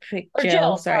 yeah, I picked Or Jill.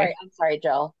 Jill. Sorry. I'm sorry,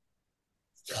 Jill.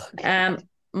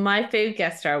 My favorite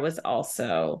guest star was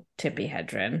also Tippi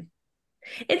Hedren.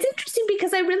 It's interesting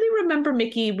because I really remember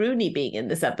Mickey Rooney being in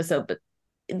this episode, but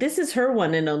this is her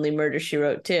one and only Murder, She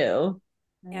Wrote too.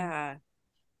 Yeah.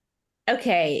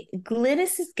 Okay,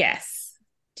 Glynis's guess.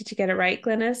 Did you get it right,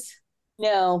 Glynis?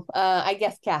 No, I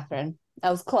guess Catherine.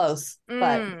 I was close,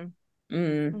 but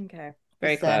okay,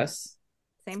 very close.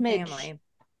 Same family.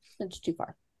 It's too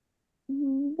far.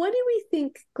 What do we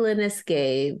think Glynis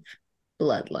gave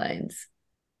Bloodlines?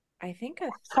 I think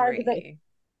a 3.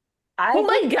 Oh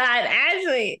my God,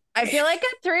 Ashley! I feel like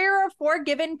a 3 or a 4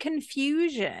 given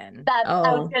confusion.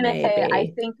 I was gonna say,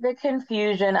 I think the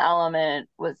confusion element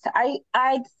was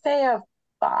I'd say a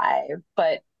 5,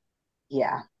 but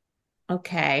yeah.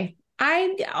 Okay.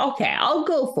 I'll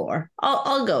go 4.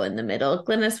 I'll go in the middle.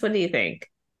 Glynis, what do you think?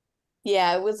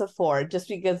 Yeah, it was a 4, just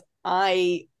because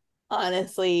I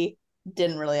honestly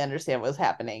didn't really understand what was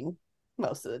happening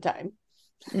most of the time.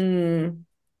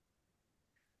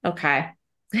 Okay.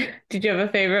 Did you have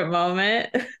a favorite moment?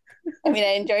 I mean,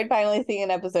 I enjoyed finally seeing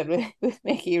an episode with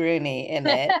Mickey Rooney in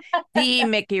it. The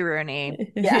Mickey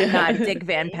Rooney. Yeah. Not Dick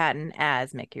Van Patten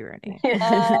as Mickey Rooney.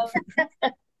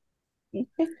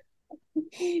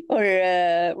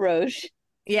 Or Roche.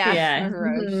 Yeah.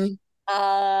 Roche.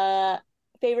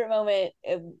 Favorite moment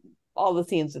of all the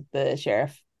scenes with the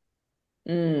sheriff.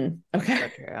 Okay. So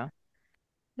true.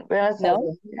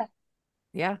 No?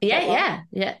 Yeah.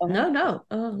 No.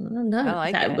 Oh, no.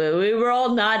 I like it. We were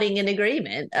all nodding in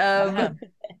agreement.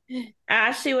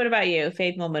 Ashley, what about you?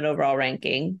 Fave moment overall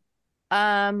ranking?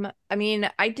 I mean,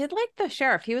 I did like the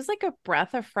sheriff. He was like a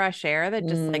breath of fresh air that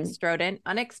just like strode in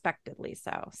unexpectedly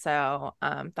so.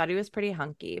 Thought he was pretty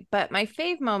hunky. But my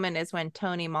fave moment is when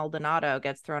Tony Maldonado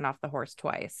gets thrown off the horse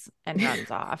twice and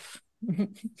runs off.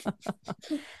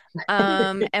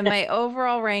 And my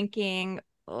overall ranking,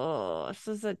 this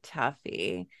is a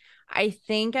toughie. I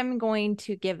think I'm going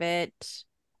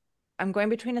between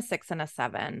a 6 and a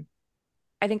 7.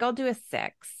 I think I'll do a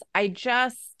 6.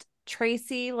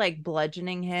 Tracy like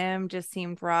bludgeoning him just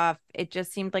seemed rough. It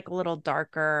just seemed like a little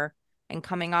darker, and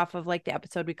coming off of like the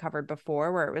episode we covered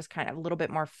before where it was kind of a little bit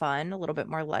more fun, a little bit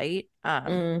more light.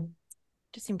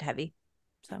 Just seemed heavy.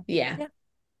 So yeah.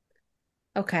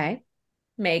 Okay.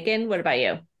 Megan, what about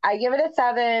you? I give it a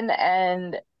 7,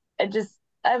 and I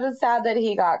was sad that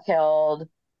he got killed.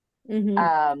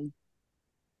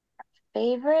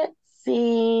 Favorite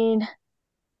scene,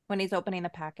 when he's opening the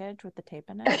package with the tape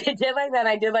in it. I did like that.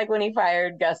 I did like when he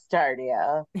fired Gus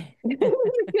Tardio.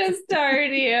 Gus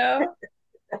Tardio.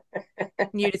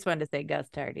 You just wanted to say Gus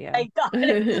Tardio. I got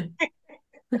it.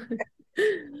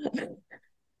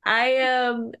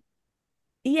 I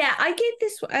gave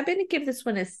this. I'm going to give this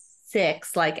one a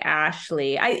 6, like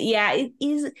Ashley. It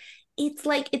is. It's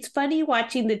like it's funny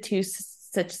watching the two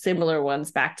such similar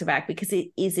ones back to back because it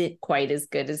isn't quite as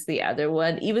good as the other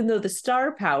one, even though the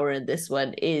star power in this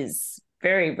one is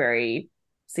very, very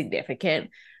significant.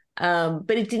 But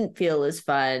it didn't feel as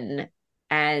fun,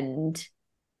 and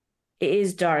it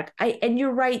is dark. And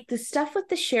you're right, the stuff with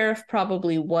the sheriff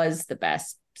probably was the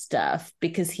best stuff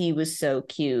because he was so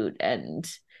cute. And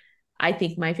I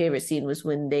think my favorite scene was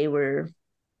when they were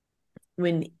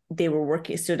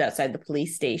stood outside the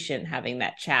police station having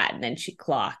that chat, and then she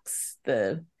clocks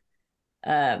the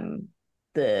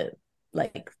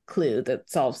like clue that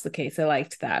solves the case. I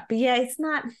liked that. But yeah, it's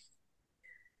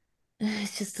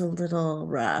just a little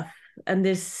rough. And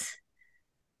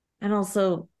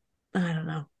also I don't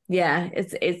know. Yeah,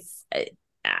 it's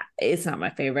not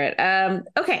my favorite.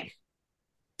 Okay.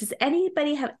 Does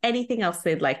anybody have anything else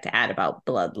they'd like to add about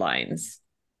Bloodlines?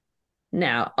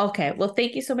 No. Okay. Well,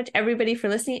 thank you so much, everybody, for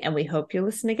listening, and we hope you'll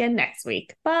listen again next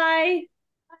week. Bye.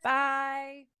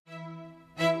 Bye.